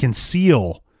trying to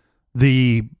conceal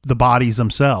the bodies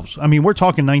themselves. I mean, we're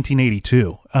talking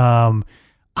 1982.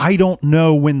 I don't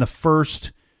know when the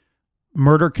first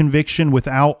murder conviction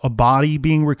without a body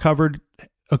being recovered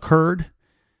occurred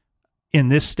in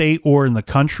this state or in the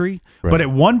country. Right. But at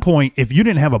one point, if you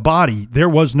didn't have a body, there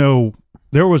was no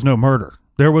murder.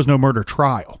 There was no murder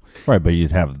trial. Right, but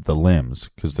you'd have the limbs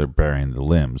because they're burying the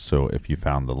limbs. So if you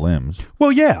found the limbs.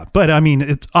 Well, yeah, but I mean,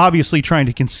 it's obviously trying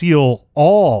to conceal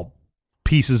all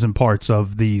pieces and parts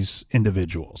of these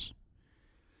individuals.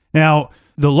 Now,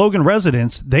 the Logan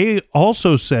residents, they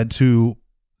also said to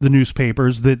the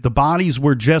newspapers that the bodies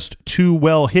were just too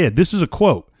well hid. This is a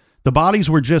quote. The bodies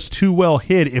were just too well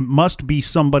hid. It must be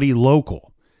somebody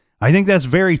local. I think that's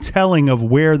very telling of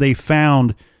where they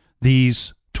found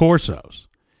these torsos.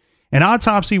 An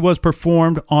autopsy was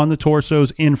performed on the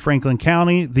torsos in Franklin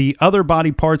County. The other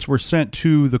body parts were sent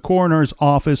to the coroner's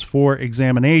office for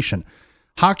examination.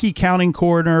 Hockey County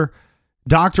coroner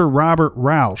Dr. Robert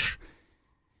Rausch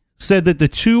said that the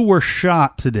two were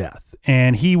shot to death,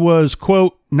 and he was,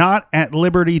 quote, not at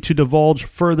liberty to divulge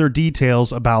further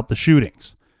details about the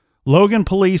shootings. Logan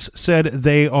police said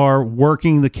they are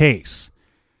working the case.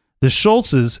 The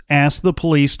Schultzes asked the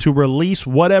police to release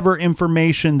whatever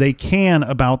information they can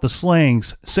about the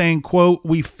slayings, saying, quote,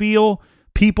 we feel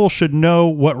people should know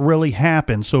what really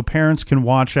happened so parents can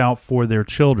watch out for their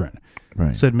children,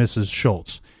 right, said Mrs.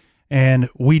 Schultz. And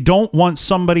we don't want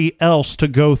somebody else to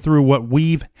go through what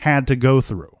we've had to go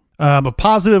through. A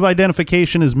positive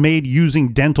identification is made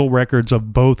using dental records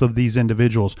of both of these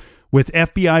individuals, with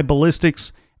FBI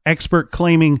ballistics expert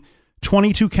claiming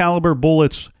 22 caliber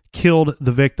bullets killed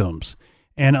the victims.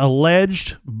 An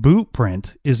alleged boot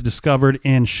print is discovered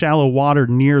in shallow water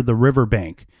near the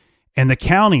riverbank, and the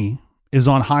county is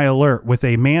on high alert with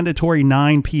a mandatory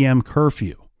 9 p.m.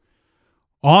 curfew.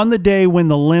 On the day when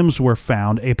the limbs were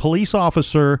found, a police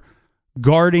officer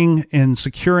guarding and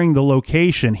securing the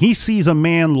location, he sees a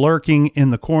man lurking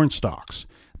in the corn stalks.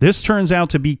 This turns out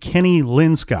to be Kenny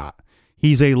Linscott.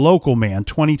 He's a local man,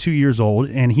 22 years old,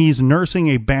 and he's nursing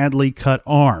a badly cut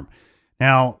arm.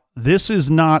 Now, this is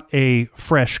not a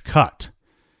fresh cut.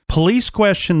 Police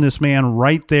questioned this man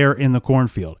right there in the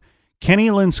cornfield. Kenny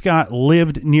Linscott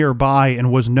lived nearby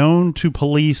and was known to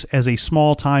police as a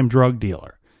small-time drug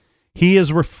dealer. He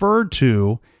is referred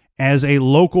to as a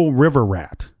local river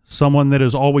rat, someone that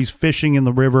is always fishing in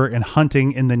the river and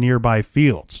hunting in the nearby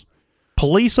fields.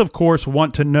 Police, of course,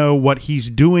 want to know what he's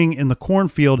doing in the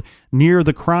cornfield near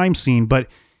the crime scene, but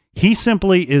he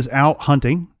simply is out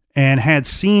hunting and had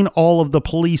seen all of the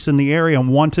police in the area and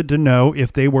wanted to know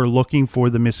if they were looking for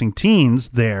the missing teens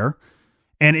there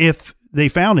and if they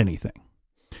found anything.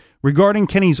 Regarding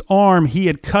Kenny's arm, he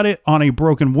had cut it on a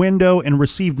broken window and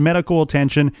received medical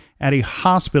attention at a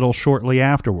hospital shortly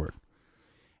afterward.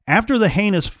 After the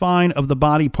heinous find of the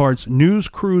body parts, news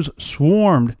crews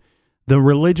swarmed the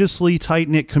religiously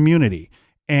tight-knit community,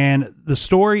 and the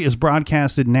story is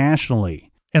broadcasted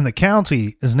nationally, and the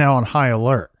county is now on high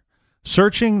alert.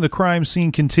 Searching the crime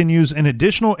scene continues, and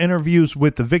additional interviews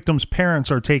with the victims'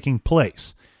 parents are taking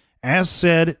place. As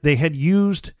said, they had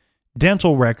used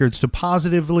dental records to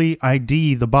positively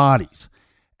ID the bodies.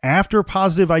 After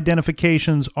positive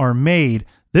identifications are made,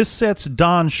 this sets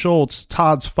Don Schultz,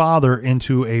 Todd's father,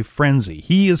 into a frenzy.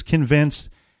 He is convinced,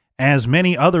 as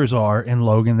many others are in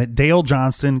Logan, that Dale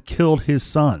Johnston killed his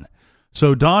son.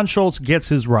 So Don Schultz gets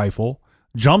his rifle,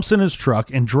 jumps in his truck,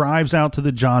 and drives out to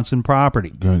the Johnson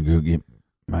property. Gonna go get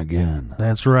my gun.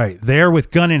 That's right. There,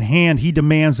 with gun in hand, he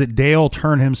demands that Dale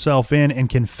turn himself in and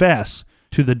confess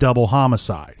to the double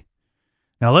homicide.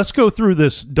 Now, let's go through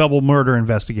this double murder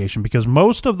investigation, because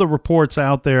most of the reports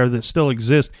out there that still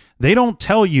exist, they don't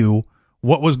tell you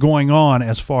what was going on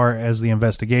as far as the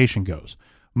investigation goes.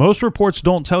 Most reports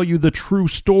don't tell you the true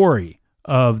story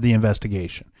of the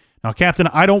investigation. Now, Captain,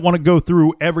 I don't want to go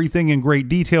through everything in great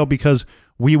detail because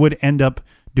we would end up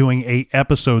doing 8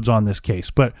 episodes on this case.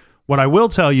 But what I will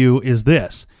tell you is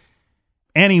this.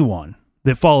 Anyone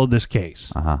that followed this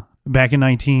case back in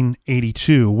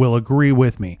 1982 will agree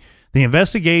with me. The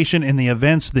investigation and the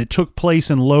events that took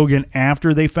place in Logan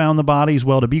after they found the bodies,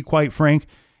 well, to be quite frank,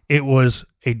 it was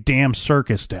a damn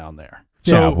circus down there.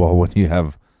 Yeah, well, when you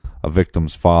have a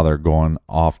victim's father going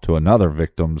off to another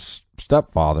victim's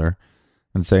stepfather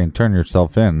and saying, turn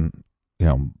yourself in,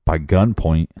 by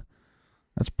gunpoint,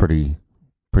 that's pretty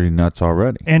pretty nuts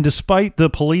already. And despite the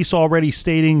police already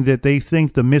stating that they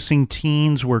think the missing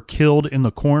teens were killed in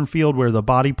the cornfield where the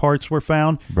body parts were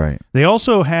found, Right. they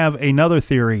also have another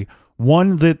theory,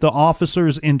 one that the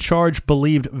officers in charge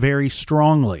believed very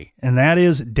strongly, and that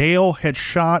is Dale had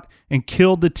shot and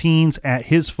killed the teens at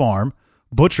his farm,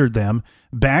 butchered them,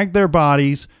 bagged their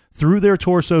bodies, threw their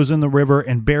torsos in the river,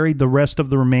 and buried the rest of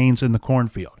the remains in the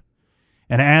cornfield.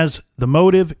 And as the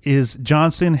motive is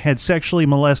Johnson had sexually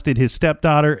molested his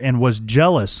stepdaughter and was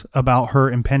jealous about her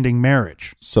impending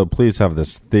marriage. So police have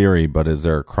this theory, but is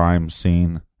there a crime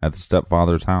scene at the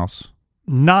stepfather's house?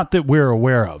 Not that we're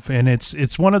aware of. And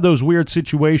it's one of those weird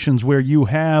situations where you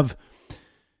have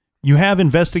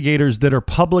investigators that are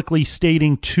publicly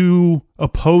stating two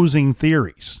opposing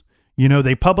theories. You know,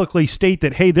 they publicly state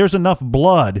that, hey, there's enough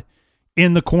blood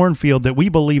in the cornfield that we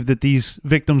believe that these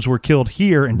victims were killed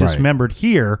here and dismembered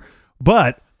here.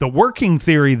 But the working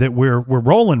theory that we're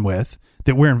rolling with,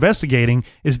 that we're investigating,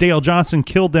 is Dale Johnson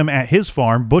killed them at his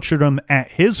farm, butchered them at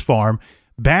his farm,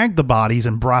 bagged the bodies,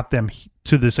 and brought them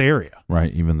to this area.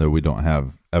 Right, even though we don't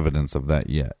have evidence of that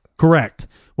yet. Correct.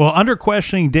 Well, under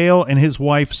questioning Dale and his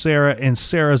wife, Sarah, and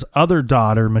Sarah's other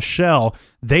daughter, Michelle,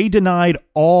 they denied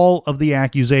all of the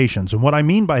accusations. And what I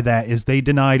mean by that is they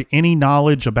denied any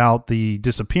knowledge about the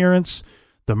disappearance,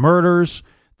 the murders,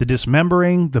 the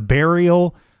dismembering, the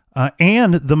burial,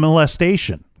 and the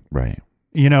molestation. Right.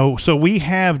 You know, so we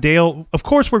have Dale. Of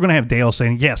course, we're going to have Dale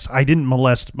saying, yes, I didn't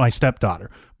molest my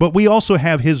stepdaughter. But we also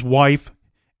have his wife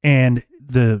and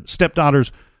the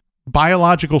stepdaughter's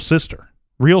biological sister,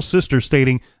 real sister,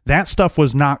 stating that stuff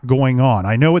was not going on.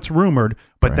 I know it's rumored,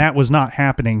 but that was not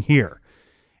happening here.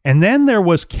 And then there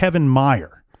was Kevin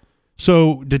Meyer.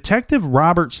 So Detective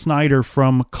Robert Snyder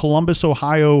from Columbus,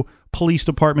 Ohio Police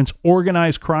Department's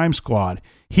Organized Crime Squad,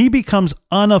 he becomes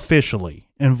unofficially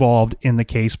involved in the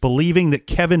case, believing that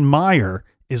Kevin Meyer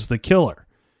is the killer.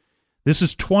 This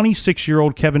is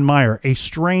 26-year-old Kevin Meyer, a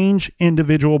strange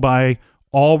individual by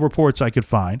all reports I could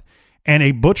find, and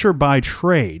a butcher by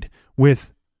trade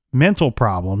with mental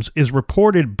problems, is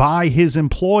reported by his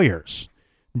employers,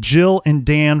 Jill and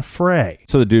Dan Frey.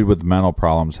 So the dude with mental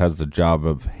problems has the job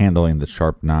of handling the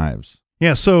sharp knives.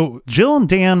 Yeah, so Jill and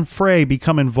Dan Frey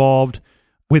become involved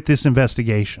with this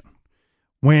investigation.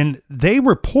 When they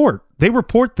report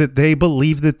that they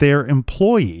believe that their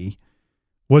employee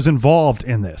was involved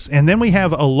in this. And then we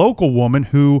have a local woman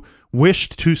who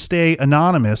wished to stay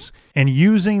anonymous, and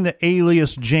using the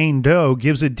alias Jane Doe,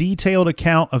 gives a detailed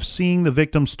account of seeing the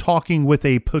victims talking with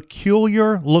a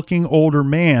peculiar-looking older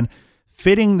man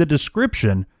fitting the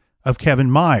description of Kevin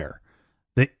Meyer.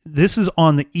 This is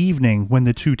on the evening when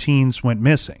the two teens went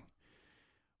missing.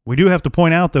 We do have to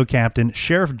point out, though, Captain,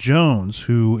 Sheriff Jones,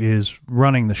 who is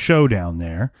running the show down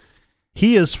there,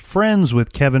 he is friends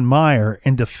with Kevin Meyer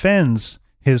and defends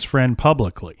his friend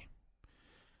publicly.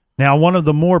 Now, one of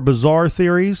the more bizarre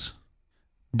theories,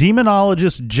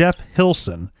 demonologist Jeff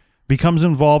Hilson becomes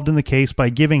involved in the case by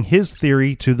giving his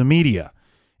theory to the media,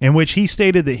 in which he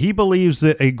stated that he believes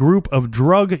that a group of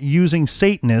drug-using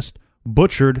Satanists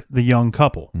butchered the young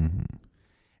couple.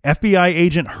 FBI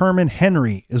agent Herman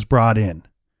Henry is brought in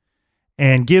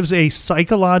and gives a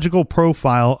psychological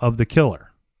profile of the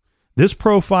killer. This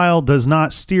profile does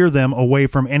not steer them away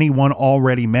from anyone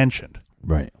already mentioned.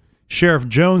 Right. Sheriff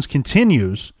Jones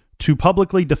continues to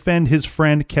publicly defend his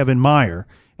friend Kevin Meyer,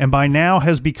 and by now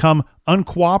has become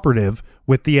uncooperative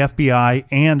with the FBI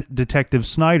and Detective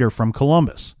Snyder from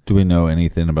Columbus. Do we know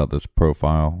anything about this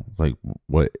profile, like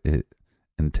what it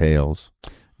entails?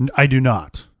 I do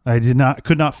not.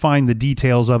 Could not find the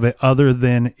details of it other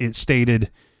than it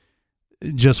stated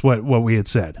just what we had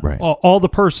said. Right. All the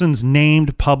persons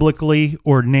named publicly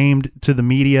or named to the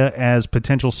media as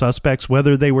potential suspects,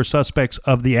 whether they were suspects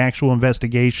of the actual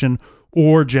investigation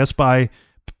or just by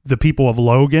the people of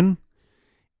Logan,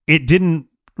 it didn't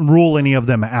rule any of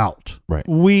them out. Right.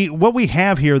 What we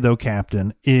have here, though,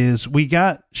 Captain, is we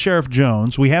got Sheriff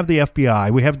Jones, we have the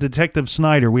FBI, we have Detective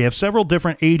Snyder, we have several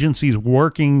different agencies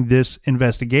working this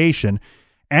investigation.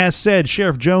 As said,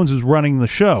 Sheriff Jones is running the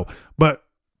show, but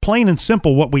plain and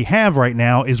simple, what we have right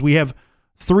now is we have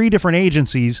 3 different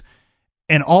agencies,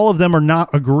 and all of them are not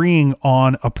agreeing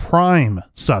on a prime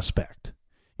suspect.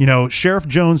 You know, Sheriff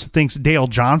Jones thinks Dale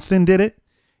Johnston did it.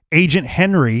 Agent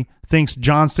Henry thinks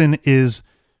Johnston is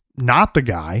not the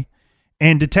guy.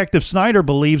 And Detective Snyder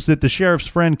believes that the sheriff's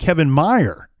friend Kevin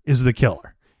Meyer is the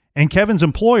killer. And Kevin's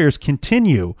employers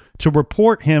continue to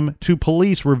report him to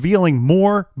police, revealing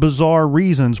more bizarre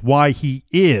reasons why he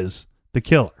is the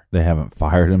killer. They haven't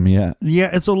fired him yet? Yeah,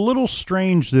 it's a little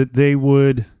strange that they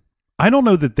would... I don't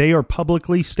know that they are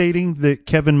publicly stating that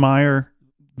Kevin Meyer,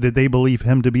 that they believe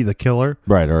him to be the killer.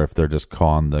 Right, or if they're just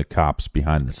calling the cops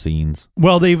behind the scenes.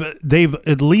 Well, they've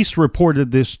at least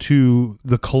reported this to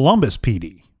the Columbus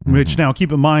PD, which now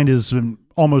keep in mind is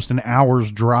almost an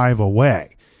hour's drive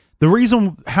away. The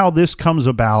reason how this comes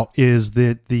about is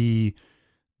that the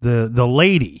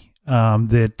lady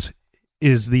that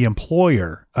is the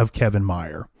employer of Kevin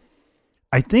Meyer,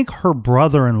 I think her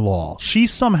brother-in-law,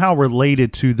 she's somehow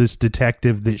related to this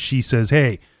detective that she says,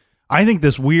 hey, I think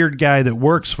this weird guy that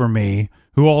works for me,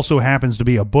 who also happens to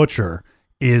be a butcher,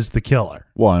 is the killer.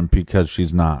 Well, and because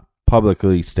she's not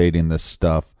publicly stating this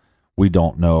stuff, we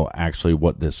don't know actually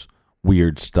what this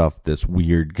weird stuff this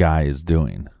weird guy is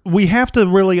doing. We have to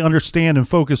really understand and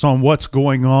focus on what's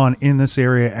going on in this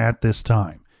area at this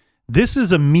time. This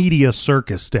is a media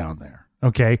circus down there,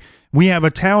 okay? We have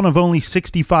a town of only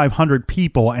 6,500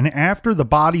 people, and after the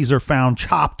bodies are found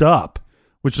chopped up,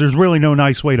 which there's really no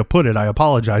nice way to put it, I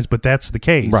apologize, but that's the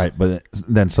case. Right, but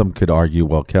then some could argue,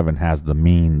 well, Kevin has the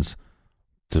means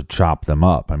to chop them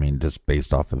up. I mean, just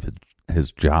based off of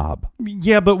his job.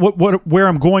 Yeah, but where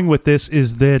I'm going with this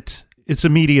is that it's a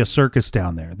media circus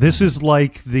down there. This is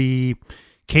like the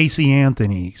Casey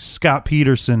Anthony, Scott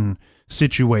Peterson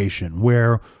situation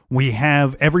where we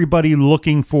have everybody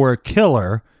looking for a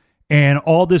killer and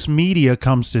all this media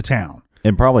comes to town.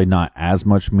 And probably not as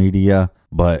much media,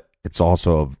 but it's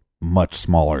also a much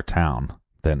smaller town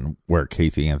than where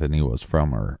Casey Anthony was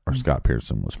from or Scott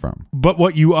Peterson was from. But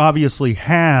what you obviously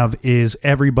have is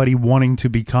everybody wanting to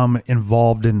become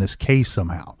involved in this case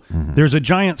somehow. Mm-hmm. There's a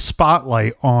giant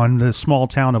spotlight on the small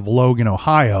town of Logan,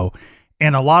 Ohio,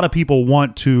 and a lot of people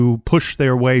want to push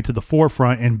their way to the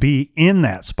forefront and be in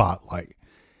that spotlight.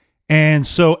 And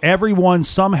so everyone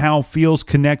somehow feels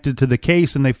connected to the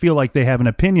case and they feel like they have an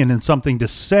opinion and something to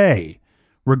say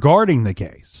regarding the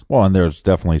case. Well, and there's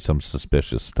definitely some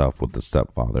suspicious stuff with the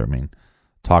stepfather. I mean,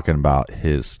 talking about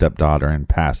his stepdaughter in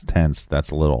past tense, that's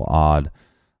a little odd.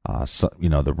 So,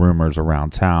 the rumors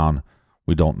around town,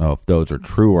 we don't know if those are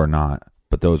true or not,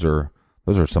 but those are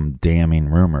some damning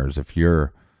rumors if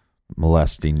you're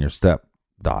molesting your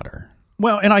stepdaughter.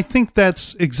 Well, and I think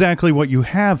that's exactly what you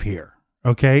have here,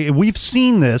 okay? We've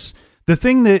seen this. The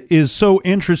thing that is so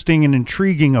interesting and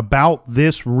intriguing about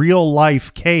this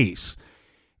real-life case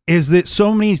is that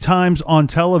so many times on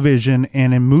television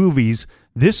and in movies,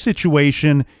 this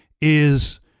situation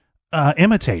is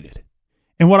imitated.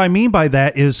 And what I mean by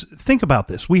that is, think about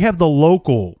this. We have the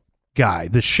local guy,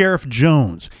 the Sheriff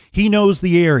Jones. He knows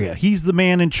the area. He's the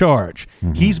man in charge.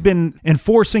 Mm-hmm. He's been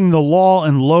enforcing the law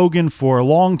in Logan for a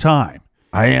long time.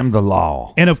 I am the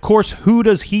law. And of course, who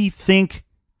does he think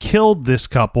killed this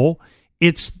couple?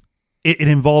 It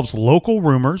involves local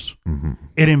rumors. Mm-hmm.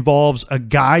 It involves a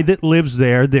guy that lives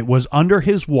there that was under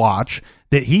his watch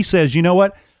that he says, you know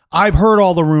what? I've heard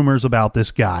all the rumors about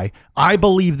this guy. I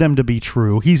believe them to be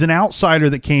true. He's an outsider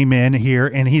that came in here,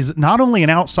 and he's not only an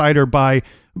outsider by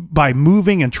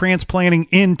moving and transplanting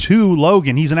into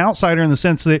Logan. He's an outsider in the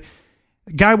sense that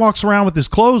guy walks around with his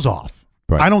clothes off.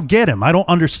 Right. I don't get him. I don't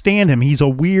understand him. He's a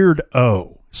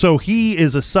weirdo. So he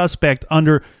is a suspect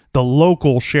under the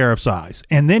local sheriff's eyes.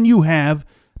 And then you have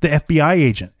the FBI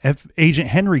agent. Agent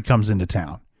Henry comes into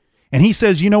town. And he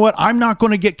says, you know what? I'm not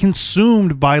going to get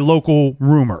consumed by local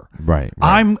rumor. Right.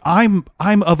 I'm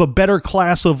of a better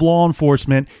class of law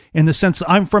enforcement in the sense that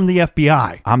I'm from the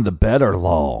FBI. I'm the better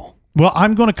law. Well,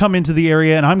 I'm going to come into the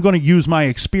area and I'm going to use my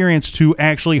experience to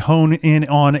actually hone in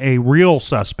on a real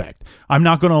suspect. I'm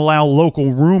not going to allow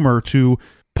local rumor to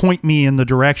point me in the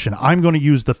direction. I'm going to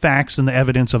use the facts and the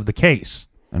evidence of the case.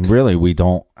 And really, we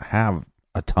don't have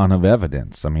a ton of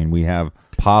evidence. I mean, we have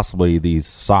possibly these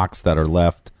socks that are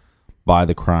left by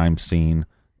the crime scene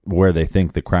where they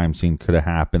think the crime scene could have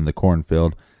happened, the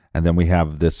cornfield, and then we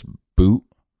have this boot.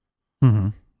 Mm-hmm.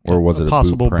 Or was it a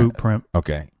possible boot print?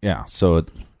 Okay, yeah. So,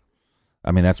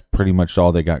 that's pretty much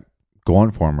all they got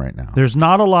going for them right now. There's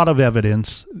not a lot of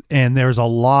evidence, and there's a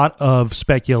lot of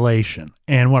speculation.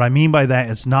 And what I mean by that,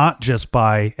 it's not just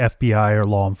by FBI or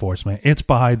law enforcement. It's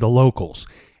by the locals.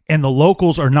 And the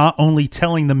locals are not only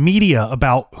telling the media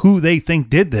about who they think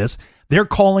did this, they're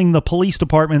calling the police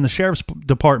department and the sheriff's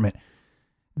department.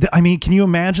 I mean, can you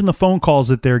imagine the phone calls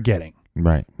that they're getting?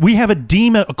 Right. We have a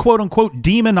quote-unquote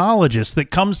demonologist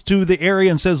that comes to the area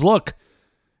and says, look,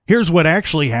 here's what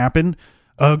actually happened.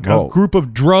 A group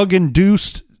of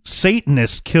drug-induced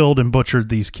Satanists killed and butchered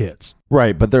these kids.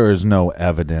 Right, but there is no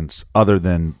evidence other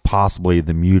than possibly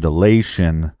the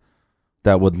mutilation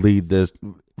that would lead this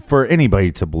for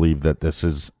anybody to believe that this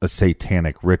is a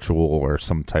satanic ritual or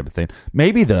some type of thing.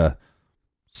 Maybe the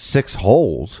 6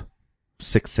 holes,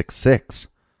 666,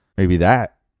 maybe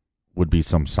that would be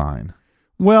some sign.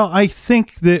 Well, I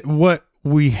think that what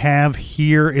we have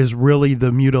here is really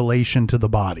the mutilation to the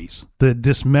bodies. The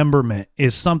dismemberment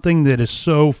is something that is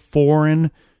so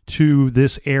foreign to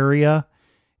this area.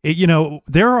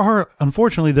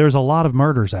 Unfortunately, there's a lot of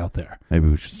murders out there. Maybe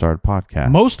we should start a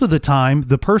podcast. Most of the time,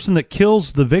 the person that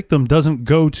kills the victim doesn't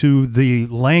go to the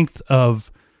length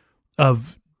of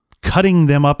cutting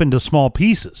them up into small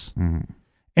pieces. Mm-hmm.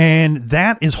 And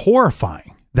that is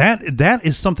horrifying. That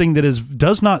is something that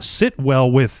does not sit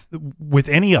well with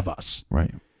any of us.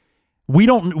 Right.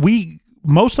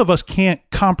 Most of us can't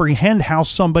comprehend how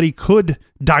somebody could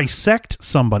dissect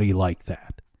somebody like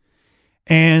that.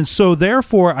 And so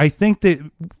therefore, I think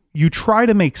that you try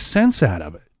to make sense out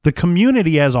of it. The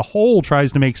community as a whole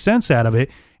tries to make sense out of it.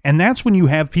 And that's when you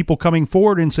have people coming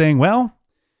forward and saying, well,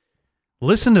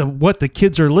 listen to what the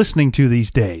kids are listening to these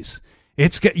days.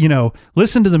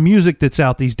 Listen to the music that's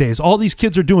out these days. All these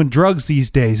kids are doing drugs these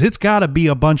days. It's got to be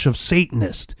a bunch of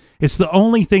Satanists. It's the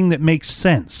only thing that makes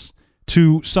sense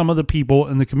to some of the people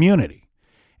in the community.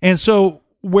 And so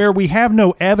where we have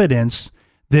no evidence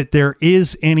that there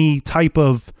is any type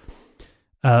of,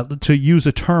 to use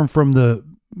a term from the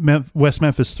West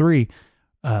Memphis 3,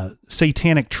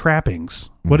 satanic trappings.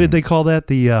 Mm-hmm. What did they call that?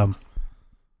 The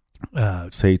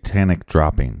satanic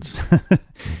droppings.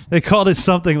 They called it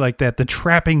something like that. The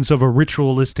trappings of a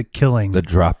ritualistic killing. The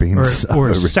droppings. Or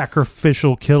a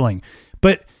sacrificial killing.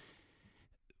 But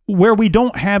where we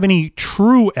don't have any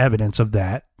true evidence of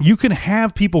that, you can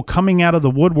have people coming out of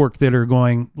the woodwork that are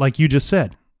going, like you just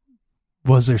said,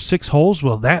 was there 6 holes?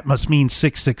 Well, that must mean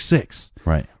 666.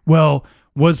 Right. Well,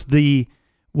 was the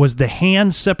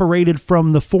hand separated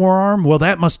from the forearm? Well,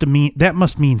 that must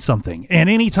mean something. And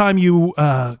anytime you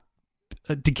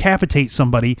decapitate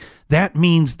somebody, that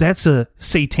means that's a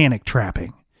satanic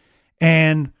trapping.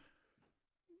 And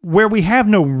where we have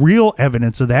no real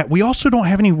evidence of that, we also don't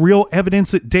have any real evidence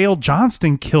that Dale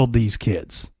Johnston killed these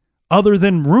kids, other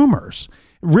than rumors.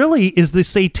 Really, is the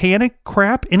satanic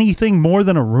crap anything more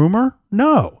than a rumor?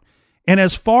 No. And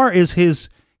as far as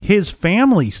his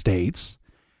family states,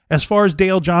 as far as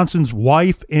Dale Johnston's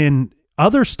wife and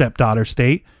other stepdaughter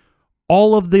state,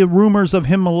 all of the rumors of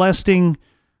him molesting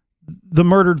the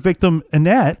murdered victim,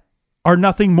 Annette, are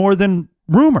nothing more than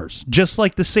rumors. Just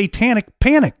like the satanic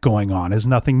panic going on is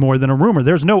nothing more than a rumor.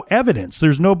 There's no evidence.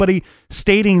 There's nobody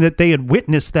stating that they had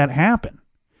witnessed that happen.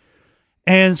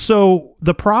 And so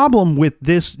the problem with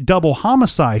this double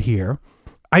homicide here,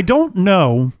 I don't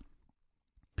know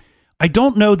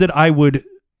that I would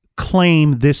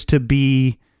claim this to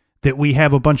be that we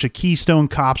have a bunch of Keystone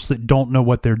cops that don't know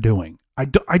what they're doing. I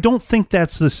don't think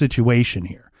that's the situation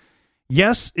here.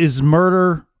 Yes, is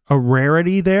murder a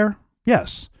rarity there?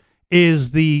 Yes.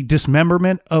 Is the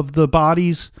dismemberment of the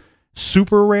bodies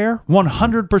super rare?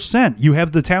 100%. You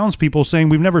have the townspeople saying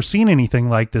we've never seen anything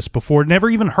like this before, never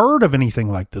even heard of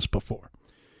anything like this before.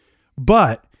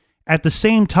 But at the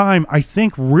same time, I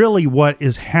think really what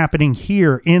is happening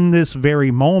here in this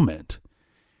very moment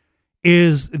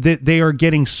is that they are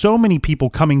getting so many people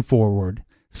coming forward,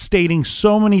 stating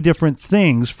so many different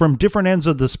things from different ends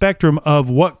of the spectrum of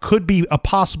what could be a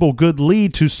possible good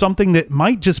lead to something that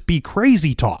might just be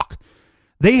crazy talk.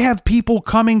 They have people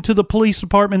coming to the police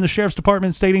department, the sheriff's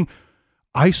department, stating,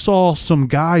 I saw some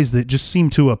guys that just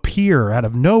seem to appear out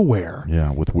of nowhere.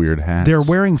 Yeah, with weird hats. They're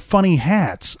wearing funny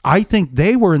hats. I think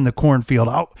they were in the cornfield.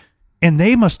 And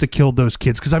they must have killed those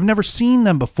kids because I've never seen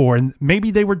them before. And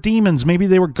maybe they were demons. Maybe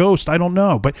they were ghosts. I don't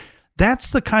know. But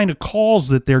that's the kind of calls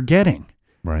that they're getting.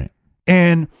 Right.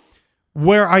 And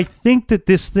where I think that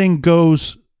this thing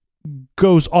goes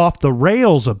off the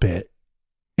rails a bit,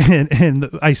 and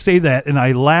I say that and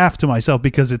I laugh to myself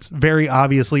because it's very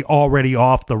obviously already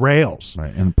off the rails.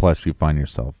 Right. And plus you find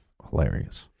yourself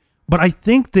hilarious. But I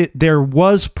think that there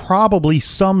was probably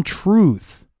some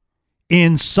truth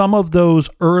in some of those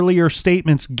earlier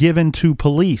statements given to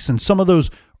police and some of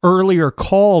those earlier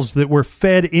calls that were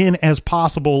fed in as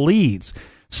possible leads.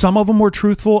 Some of them were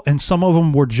truthful and some of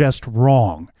them were just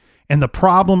wrong. And the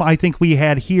problem I think we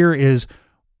had here is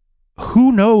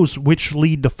who knows which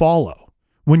lead to follow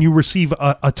when you receive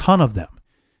a ton of them.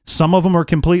 Some of them are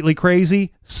completely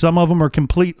crazy. Some of them are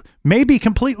maybe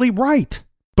completely right.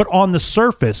 But on the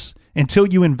surface, until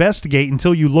you investigate,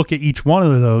 until you look at each one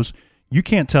of those, you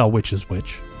can't tell which is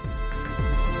which.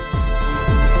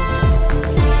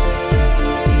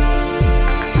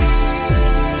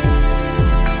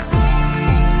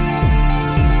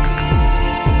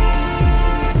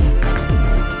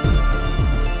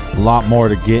 A lot more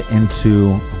to get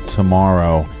into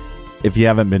tomorrow. If you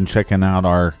haven't been checking out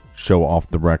our show Off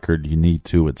the Record, you need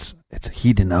to. It's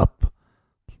heating up.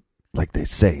 Like they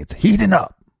say, it's heating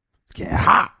up. It's getting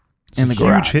hot in the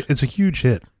garage. It's a huge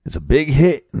hit. is a big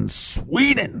hit in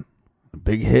Sweden, a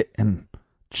big hit in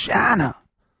China.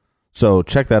 So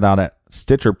check that out at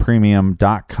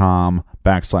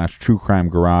StitcherPremium.com/True Crime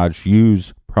Garage.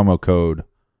 Use promo code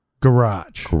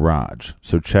Garage.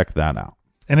 So check that out.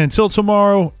 And until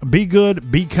tomorrow, be good,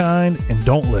 be kind, and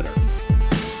don't litter.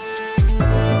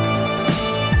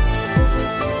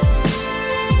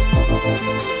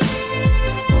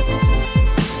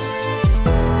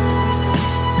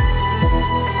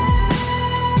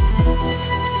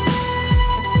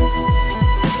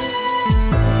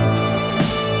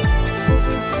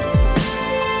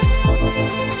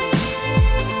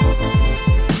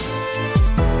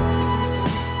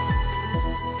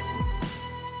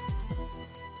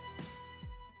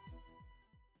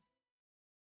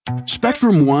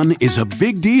 Spectrum One is a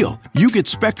big deal. You get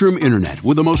Spectrum Internet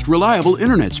with the most reliable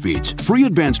internet speeds, free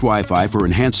advanced Wi-Fi for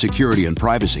enhanced security and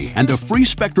privacy, and a free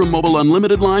Spectrum Mobile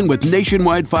Unlimited line with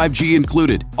nationwide 5G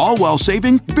included, all while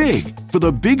saving big. For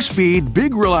the big speed,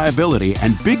 big reliability,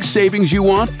 and big savings you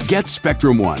want, get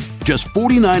Spectrum One. Just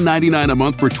 $49.99 a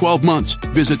month for 12 months.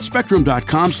 Visit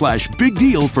spectrum.com/big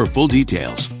deal for full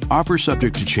details. Offer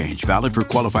subject to change. Valid for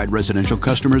qualified residential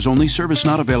customers only. Service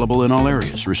not available in all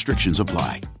areas. Restrictions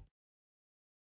apply.